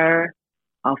aware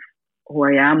of who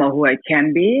I am or who I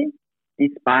can be,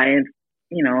 despite,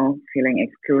 feeling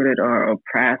excluded or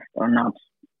oppressed or not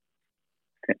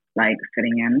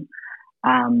fitting in,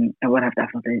 it would have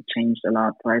definitely changed a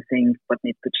lot. So I think what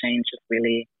needs to change is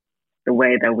really the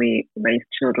way that we raise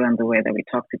children, the way that we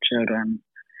talk to children.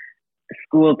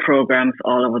 School programs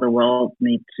all over the world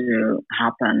need to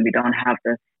happen. We don't have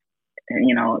this,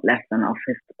 lesson of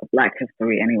Black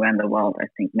history anywhere in the world. I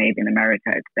think maybe in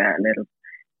America it's there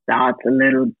starts a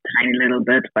tiny little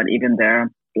bit, but even there,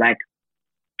 Black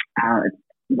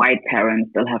white parents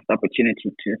still have the opportunity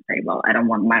to say, well, I don't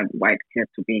want my white kid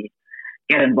to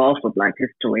get involved with Black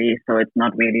history. So it's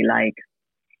not really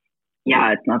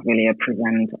it's not really a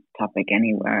present topic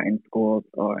anywhere in schools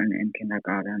or in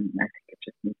kindergarten. I think it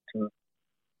just needs to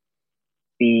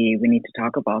we need to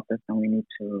talk about this, and we need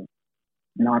to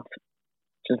not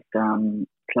just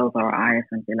close our eyes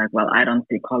and be like, well, I don't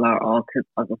see color, all kids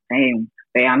are the same.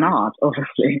 They are not,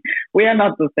 obviously. We are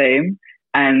not the same.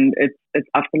 And it's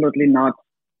absolutely not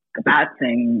a bad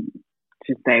thing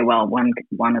to say, well, one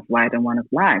is white and one is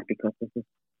Black, because this is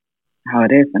how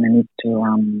it is, and I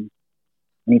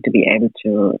need to be able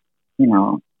to,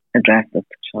 address this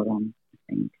to children, I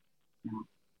think. Yeah.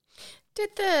 Did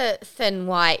the thin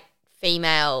white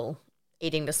female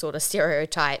eating disorder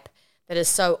stereotype that is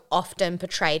so often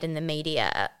portrayed in the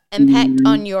media impact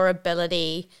on your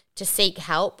ability to seek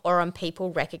help or on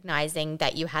people recognizing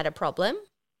that you had a problem?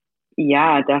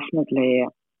 Yeah, definitely.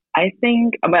 I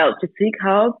think, well, to seek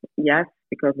help, yes,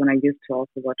 because when I used to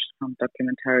also watch some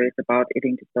documentaries about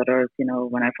eating disorders,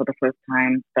 when I for the first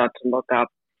time started to look up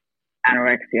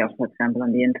anorexia, for example,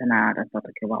 on the internet, I thought,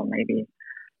 okay, well, maybe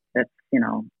that's,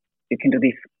 you can do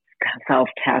these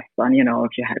self-tests on,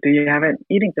 if you have, do you have an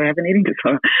eating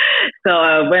disorder?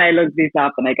 So when I looked these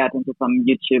up and I got into some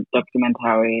YouTube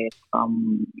documentaries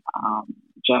from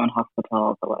German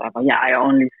hospitals or whatever, yeah, I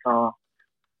only saw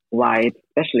white,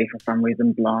 especially for some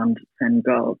reason, blonde, thin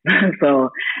girls. So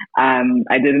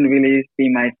I didn't really see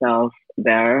myself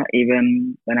there,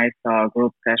 even when I saw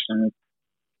group sessions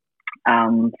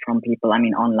from people,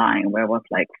 online, where it was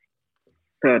like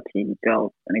 30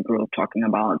 girls in a group talking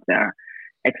about their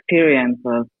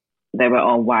experiences. They were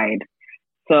all white.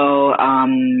 So,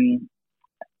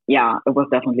 yeah, it was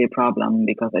definitely a problem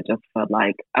because I just felt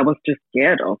like I was just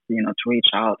scared also, to reach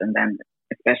out. And then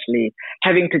especially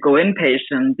having to go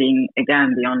inpatient, being,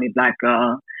 again, the only Black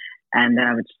girl. And then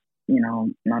I would,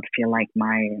 not feel like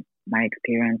my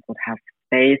experience would have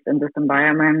space in this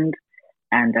environment.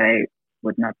 And I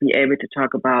would not be able to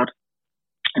talk about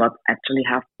what actually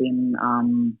has been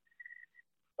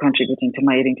contributing to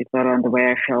my eating disorder and the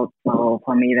way I felt. So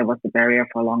for me, there was a barrier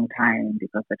for a long time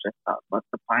because I just thought, what's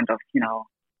the point of,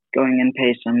 going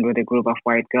inpatient with a group of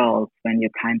white girls when you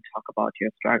can't talk about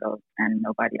your struggles and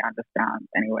nobody understands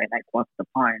anyway? Like, what's the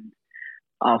point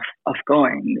of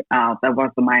going? That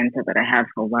was the mindset that I had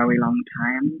for a very long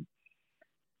time.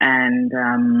 And,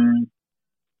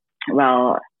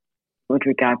 well, with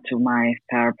regard to my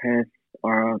therapist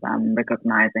or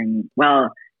recognizing,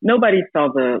 well, nobody saw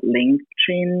the link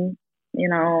between,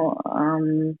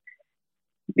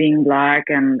 being Black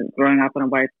and growing up in a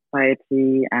white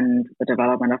society and the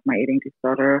development of my eating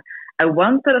disorder. I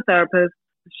once had a therapist.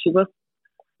 She was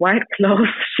quite close.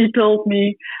 She told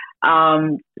me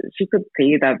she could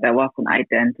see that there was an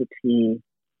identity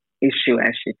issue,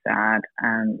 as she said,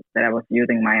 and that I was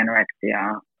using my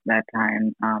anorexia that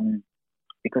time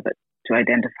because to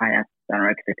identify as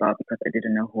anorexic girl because I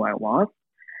didn't know who I was.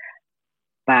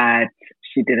 But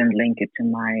she didn't link it to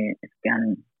my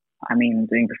scan.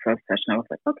 During the first session, I was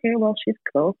like, okay, well, she's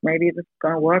close. Maybe this is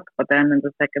going to work. But then in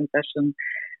the second session,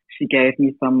 she gave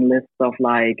me some list of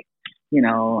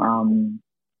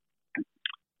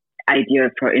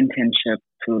ideas for internship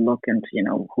to look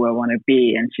into, who I want to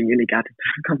be. And she really got it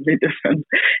a completely different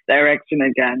direction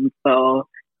again. So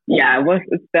yeah,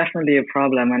 it's definitely a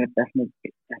problem, and it's definitely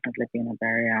been a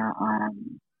barrier.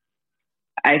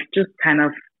 I've just kind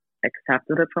of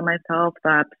accepted it for myself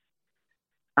that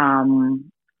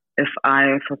if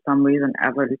I, for some reason,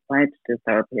 ever decide to do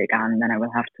therapy again, then I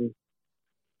will have to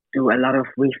do a lot of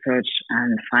research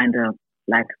and find a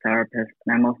Black therapist.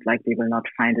 And I most likely will not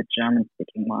find a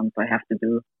German-speaking one. So I have to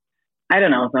do, I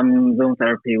don't know, some Zoom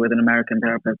therapy with an American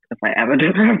therapist if I ever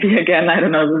do therapy again. I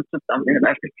don't know. This is just something that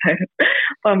I've decided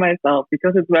for myself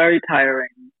because it's very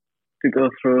tiring to go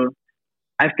through.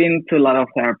 I've been to a lot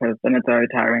of therapists, and it's very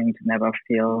tiring to never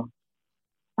feel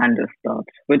understood,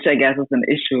 which I guess is an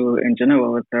issue in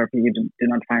general with therapy. You do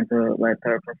not find the right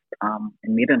therapist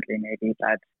immediately, maybe,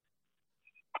 but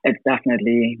it's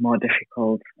definitely more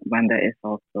difficult when there is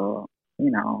also,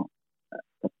 the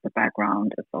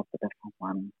background is also a different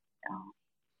one. Yeah.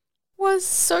 Was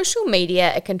social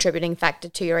media a contributing factor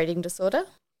to your eating disorder?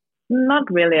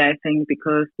 Not really, I think,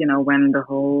 because, when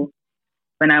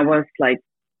I was like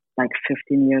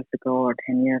 15 years ago or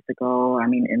 10 years ago,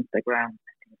 Instagram,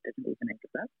 didn't even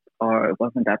exist, or it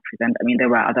wasn't that present. There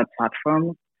were other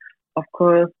platforms, of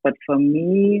course, but for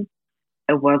me,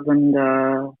 it wasn't,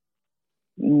 no,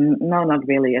 not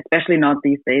really, especially not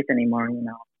these days anymore,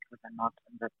 because I'm not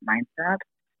in that mindset.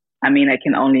 I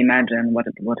can only imagine what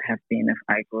it would have been if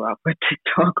I grew up with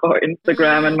TikTok or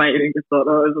Instagram and my eating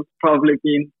disorder. It has probably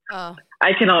been,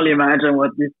 I can only imagine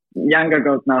what these younger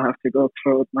girls now have to go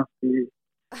through. It must be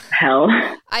hell.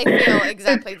 I feel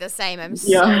exactly the same. I'm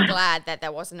so glad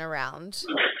that wasn't around.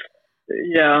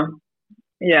 Yeah.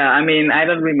 I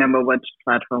don't remember which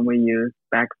platform we used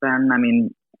back then.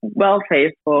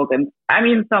 Facebook and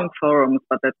some forums,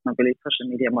 but that's not really social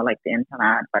media, more like the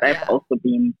internet. But I've also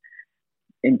been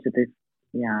into this.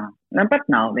 Yeah. No, but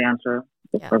no, the answer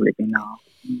would probably be no.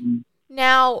 Mm-hmm.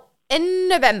 Now, in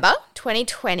November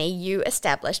 2020, you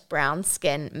established Brown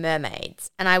Skin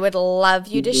Mermaids, and I would love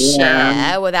you to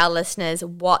share with our listeners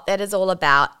what that is all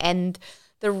about and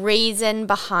the reason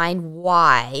behind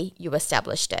why you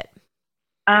established it.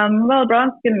 Well,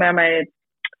 Brown Skin Mermaids,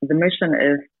 the mission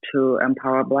is to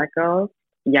empower Black girls,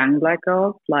 young Black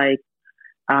girls, like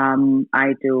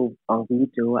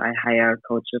I hire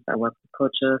coaches. I work with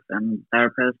coaches and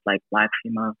therapists, like Black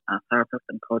female therapists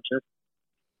and coaches.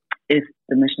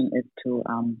 The mission is to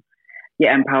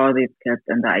empower these kids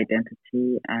in their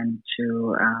identity and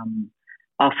to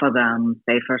offer them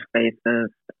safer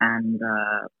spaces and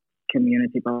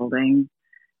community building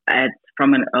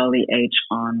from an early age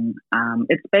on.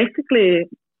 It's basically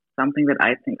something that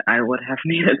I think I would have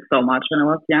needed so much when I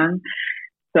was young.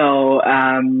 So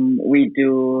we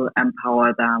do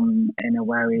empower them in a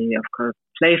very, of course,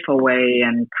 playful way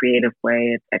and creative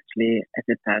way. It's actually, as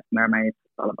it says, mermaids.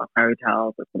 It's all about fairy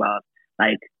tales. It's about,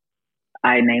 like,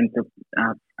 I named the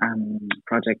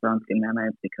project Brown Skin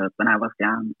Mermaids because when I was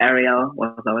young, Ariel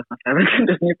was always my favorite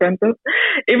Disney princess,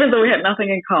 even though we had nothing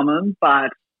in common.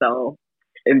 But so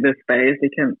in this space, we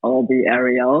can all be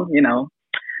Ariel,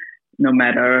 no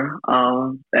matter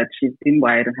that she's been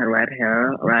white and had red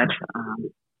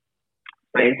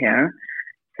straight hair.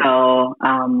 So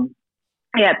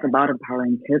it's about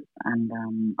empowering kids and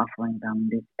offering them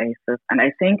these spaces. And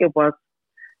I think it was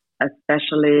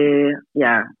especially,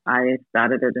 I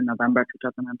started it in November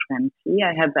 2020.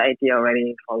 I had the idea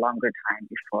already for a longer time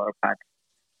before, but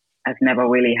I've never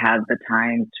really had the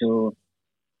time to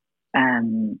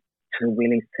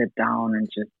really sit down and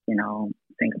just,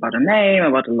 think about a name,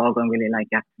 about a logo, and really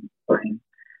get things going.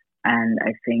 And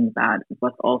I think that it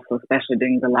was also, especially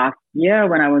during the last year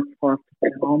when I was forced to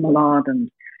stay home a lot and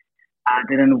I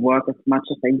didn't work as much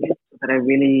as I used to, that I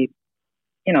really,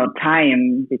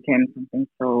 time became something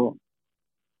so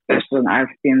special. And I've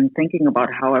been thinking about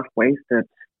how I've wasted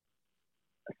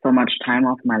so much time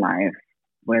of my life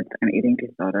with an eating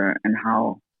disorder and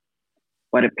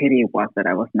what a pity it was that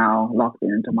I was now locked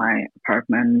into my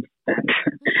apartment. And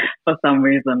for some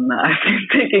reason, I've been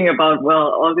thinking about,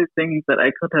 all these things that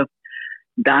I could have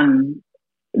done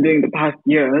during the past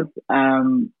years.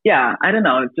 I don't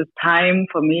know. It's just time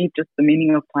for me, just the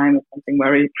meaning of time is something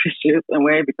very precious in a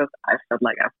way, because I felt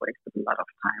like I've wasted a lot of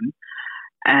time.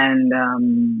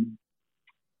 And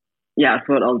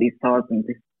throughout all these thoughts and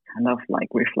this kind of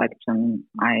reflection,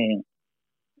 I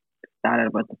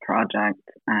started with the project,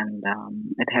 and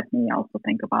it had me also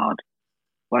think about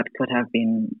what could have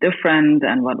been different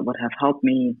and what would have helped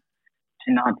me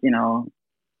to not,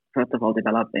 first of all,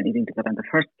 develop an eating disorder in the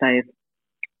first place.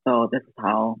 So this is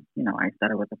how, I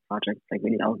started with the project,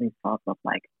 really all these thoughts of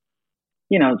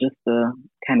just the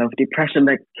kind of depression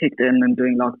that kicked in and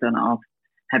doing lockdown of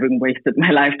having wasted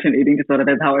my life to an eating disorder.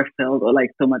 That's how I felt, or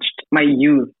so much my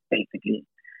youth, basically,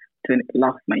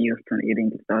 lost my youth to an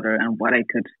eating disorder, and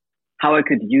how I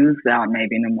could use that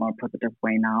maybe in a more positive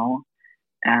way now,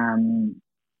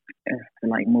 is to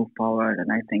move forward.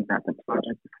 And I think that the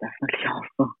project is definitely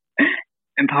also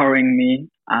empowering me.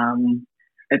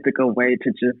 It's a good way to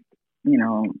just,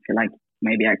 feel like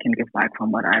maybe I can give back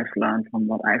from what I've learned, from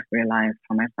what I've realized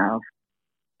for myself,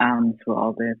 through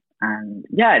all this. And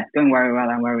it's going very well.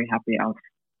 I'm very happy of,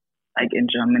 in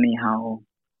Germany, how,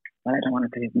 I don't want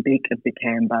to say big it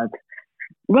became, but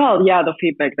the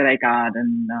feedback that I got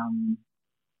and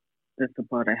the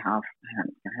support I have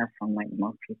from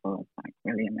most people is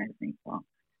really amazing. So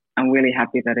I'm really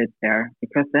happy that it's there,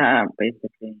 because there are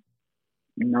basically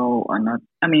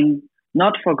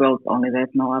not for girls only. There's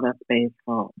no other space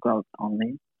for girls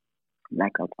only,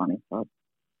 Black girls only. So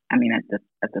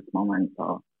at this moment,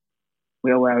 so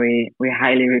we're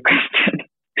highly requested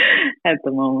at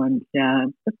the moment. Yeah,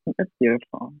 it's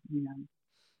beautiful. Yeah.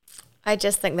 I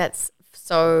just think that's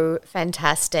so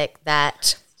fantastic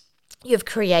that you've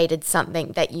created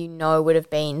something that would have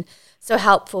been so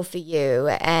helpful for you,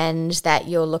 and that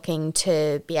you're looking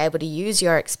to be able to use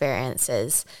your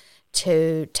experiences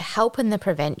to help in the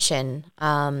prevention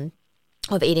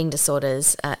of eating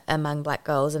disorders among Black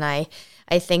girls. And I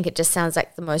think it just sounds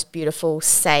like the most beautiful,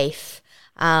 safe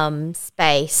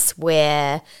space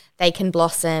where they can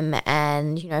blossom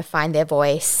and find their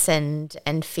voice and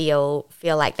feel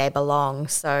like they belong.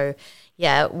 So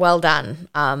well done.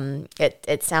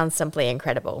 It sounds simply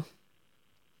incredible.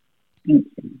 Thank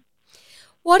you.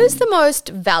 What is the most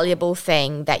valuable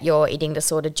thing that your eating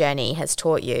disorder journey has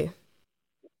taught you?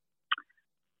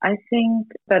 I think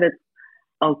that it's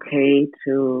okay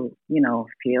to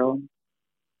feel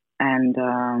and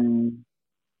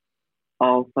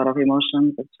all sort of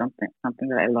emotions. It's something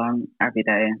that I learn every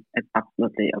day. It's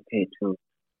absolutely okay to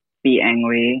be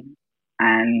angry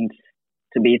and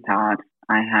to be sad.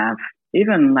 I have,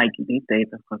 even these days,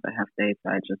 of course, I have days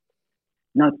where I just,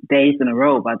 not days in a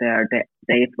row, but there are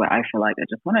days where I feel like I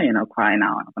just want to, cry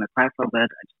now. I want to cry for a bit.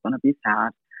 I just want to be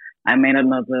sad. I may not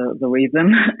know the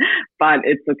reason, but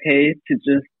it's okay to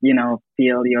just,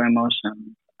 feel your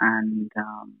emotions. And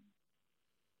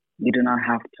you do not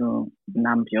have to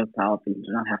numb yourself. You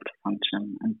do not have to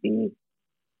function and be,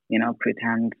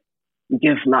 pretend.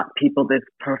 Give people this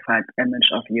perfect image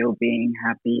of you being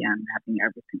happy and having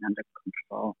everything under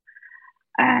control.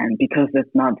 And because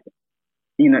it's not,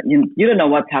 you don't know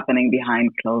what's happening behind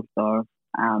closed doors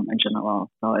in general.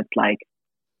 So it's like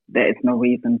there is no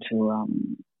reason to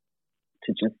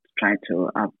just try to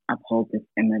uphold this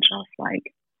image of like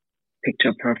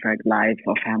picture perfect life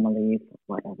or families or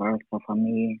whatever. So for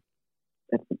me,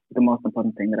 that's the most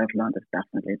important thing that I've learned is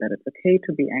definitely that it's okay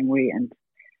to be angry and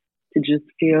to just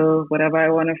feel whatever I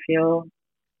want to feel.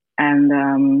 And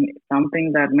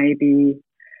something that maybe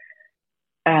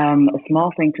a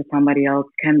small thing to somebody else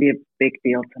can be a big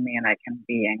deal to me, and I can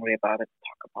be angry about it,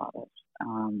 talk about it.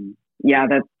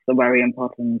 That's a very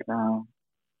important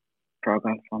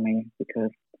progress for me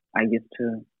because I used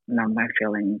to numb my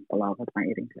feelings a lot with my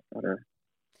eating disorder.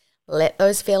 Let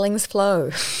those feelings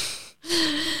flow.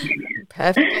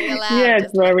 Perfectly allowed. Yeah,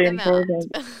 it's very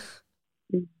important.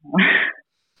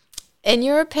 In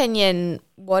your opinion,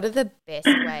 what are the best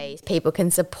ways people can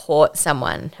support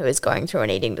someone who is going through an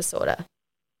eating disorder?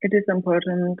 It is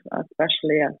important,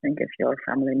 especially I think if you're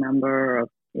a family member or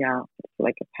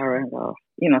like a parent or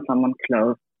someone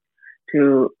close,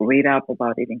 to read up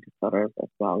about eating disorders as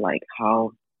well, like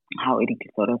how eating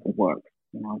disorders work.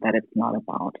 That it's not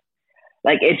about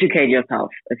like educate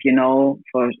yourself. If you know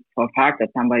for a fact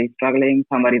that somebody's struggling,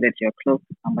 somebody that you're close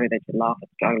to, somebody that you love is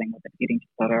struggling with an eating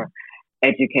disorder,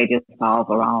 educate yourself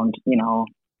around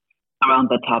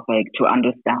the topic to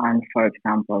understand, for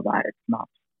example, that it's not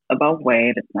about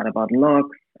weight, it's not about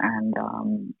looks, and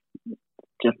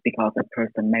just because a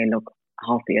person may look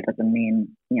healthy, it doesn't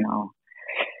mean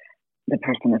the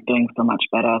person is doing so much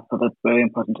better. So that's very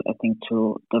important, I think,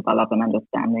 to develop an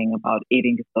understanding about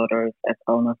eating disorders as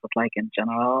illnesses, like in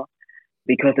general,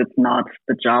 because it's not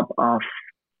the job of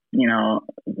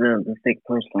the sick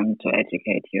person to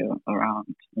educate you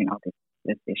around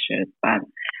these issues. But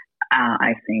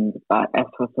I think, but as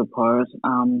for support,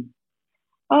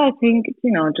 I think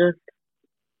just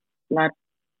let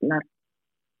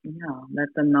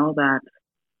them know that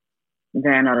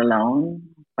they're not alone.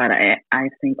 But I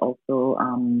think also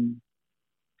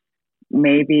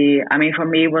maybe, I mean, for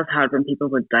me it was hard when people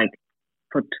would like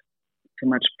put too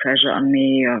much pressure on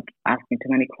me or ask me too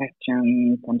many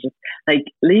questions, and just like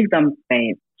leave them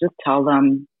space. Just tell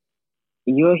them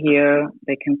you're here.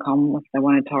 They can come if they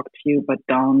want to talk to you, but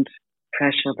don't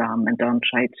pressure them and don't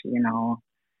try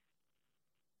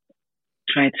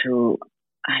to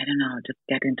I don't know, just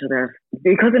get into their,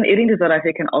 because an eating disorder I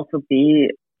think can also be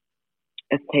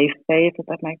a safe space, if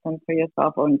that makes sense for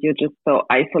yourself, and you're just so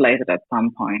isolated at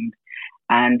some point.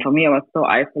 And for me, I was so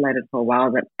isolated for a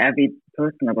while that every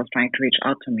person that was trying to reach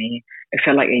out to me, it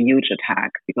felt like a huge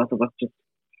attack because it was just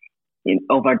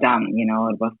overdone,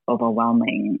 it was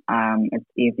overwhelming.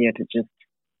 It's easier to just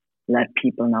let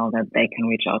people know that they can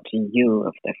reach out to you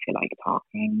if they feel like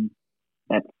talking.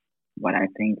 That's what I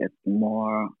think is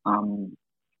more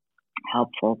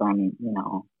helpful than,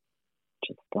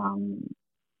 just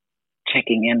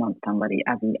checking in on somebody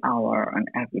every hour and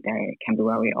every day. It can be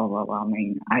very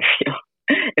overwhelming. I feel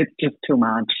it's just too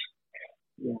much.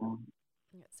 Yeah.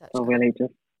 So really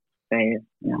just say,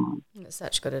 That's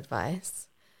such good advice.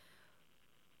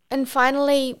 And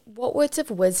finally, what words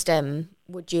of wisdom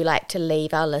would you like to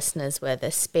leave our listeners with,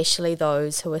 especially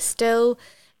those who are still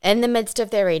in the midst of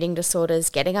their eating disorders,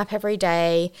 getting up every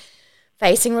day,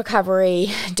 facing recovery,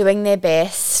 doing their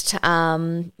best,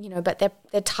 but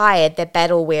they're tired, they're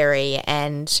battle weary,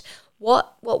 and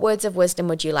what words of wisdom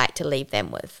would you like to leave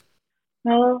them with?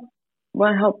 Well,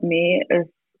 what helped me is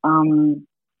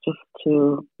just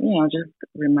to, just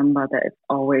remember that it's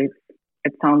always,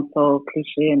 it sounds so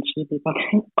cliche and cheesy, but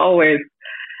it's always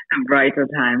a brighter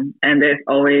time, and there's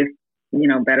always,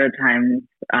 better times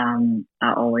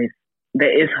are always,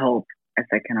 there is hope, as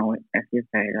you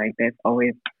say, like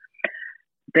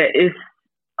there is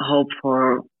hope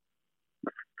for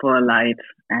a light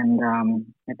and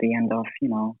at the end of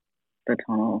the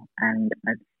tunnel, and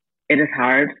it is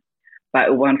hard, but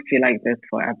it won't feel like this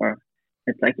forever.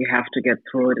 It's like you have to get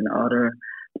through it in order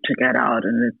to get out,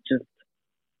 and it's just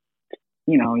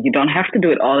you don't have to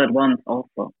do it all at once.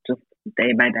 Also, just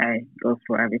day by day, go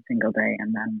through every single day,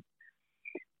 and then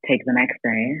take the next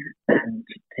day and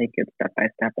take it step by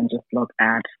step, and just look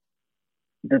at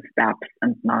the steps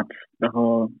and not the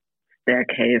whole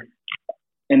staircase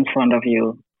in front of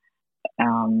you.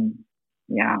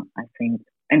 I think,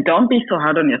 and don't be so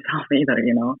hard on yourself either.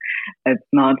 It's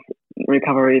not,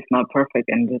 recovery is not perfect,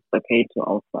 and it's okay to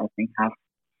also, I think, have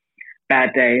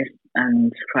bad days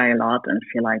and cry a lot and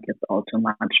feel like it's all too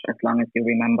much. As long as you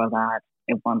remember that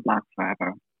it won't last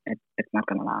forever. It's not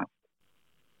going to last.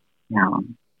 Yeah.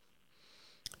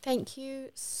 Thank you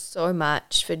so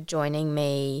much for joining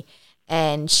me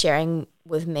and sharing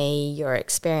with me your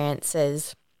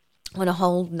experiences on a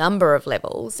whole number of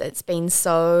levels. It's been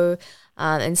so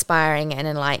inspiring and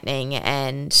enlightening,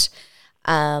 and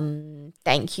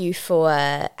thank you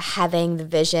for having the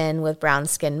vision with brown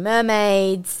skin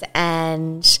mermaids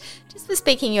and just for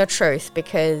speaking your truth,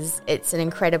 because it's an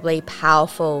incredibly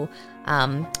powerful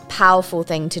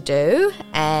thing to do.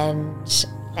 And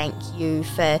thank you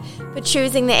for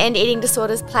choosing the End Eating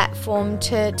Disorders platform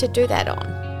to do that on.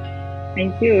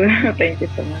 Thank you. Thank you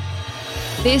so much.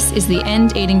 This is the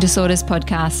End Eating Disorders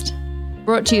podcast,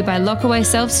 brought to you by Lockaway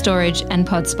Self-Storage and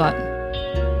Podspot.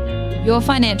 Your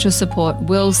financial support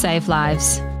will save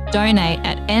lives. Donate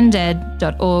at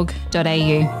ended.org.au.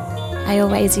 I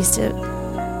always used to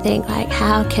think, like,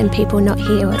 how can people not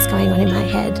hear what's going on in my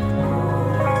head?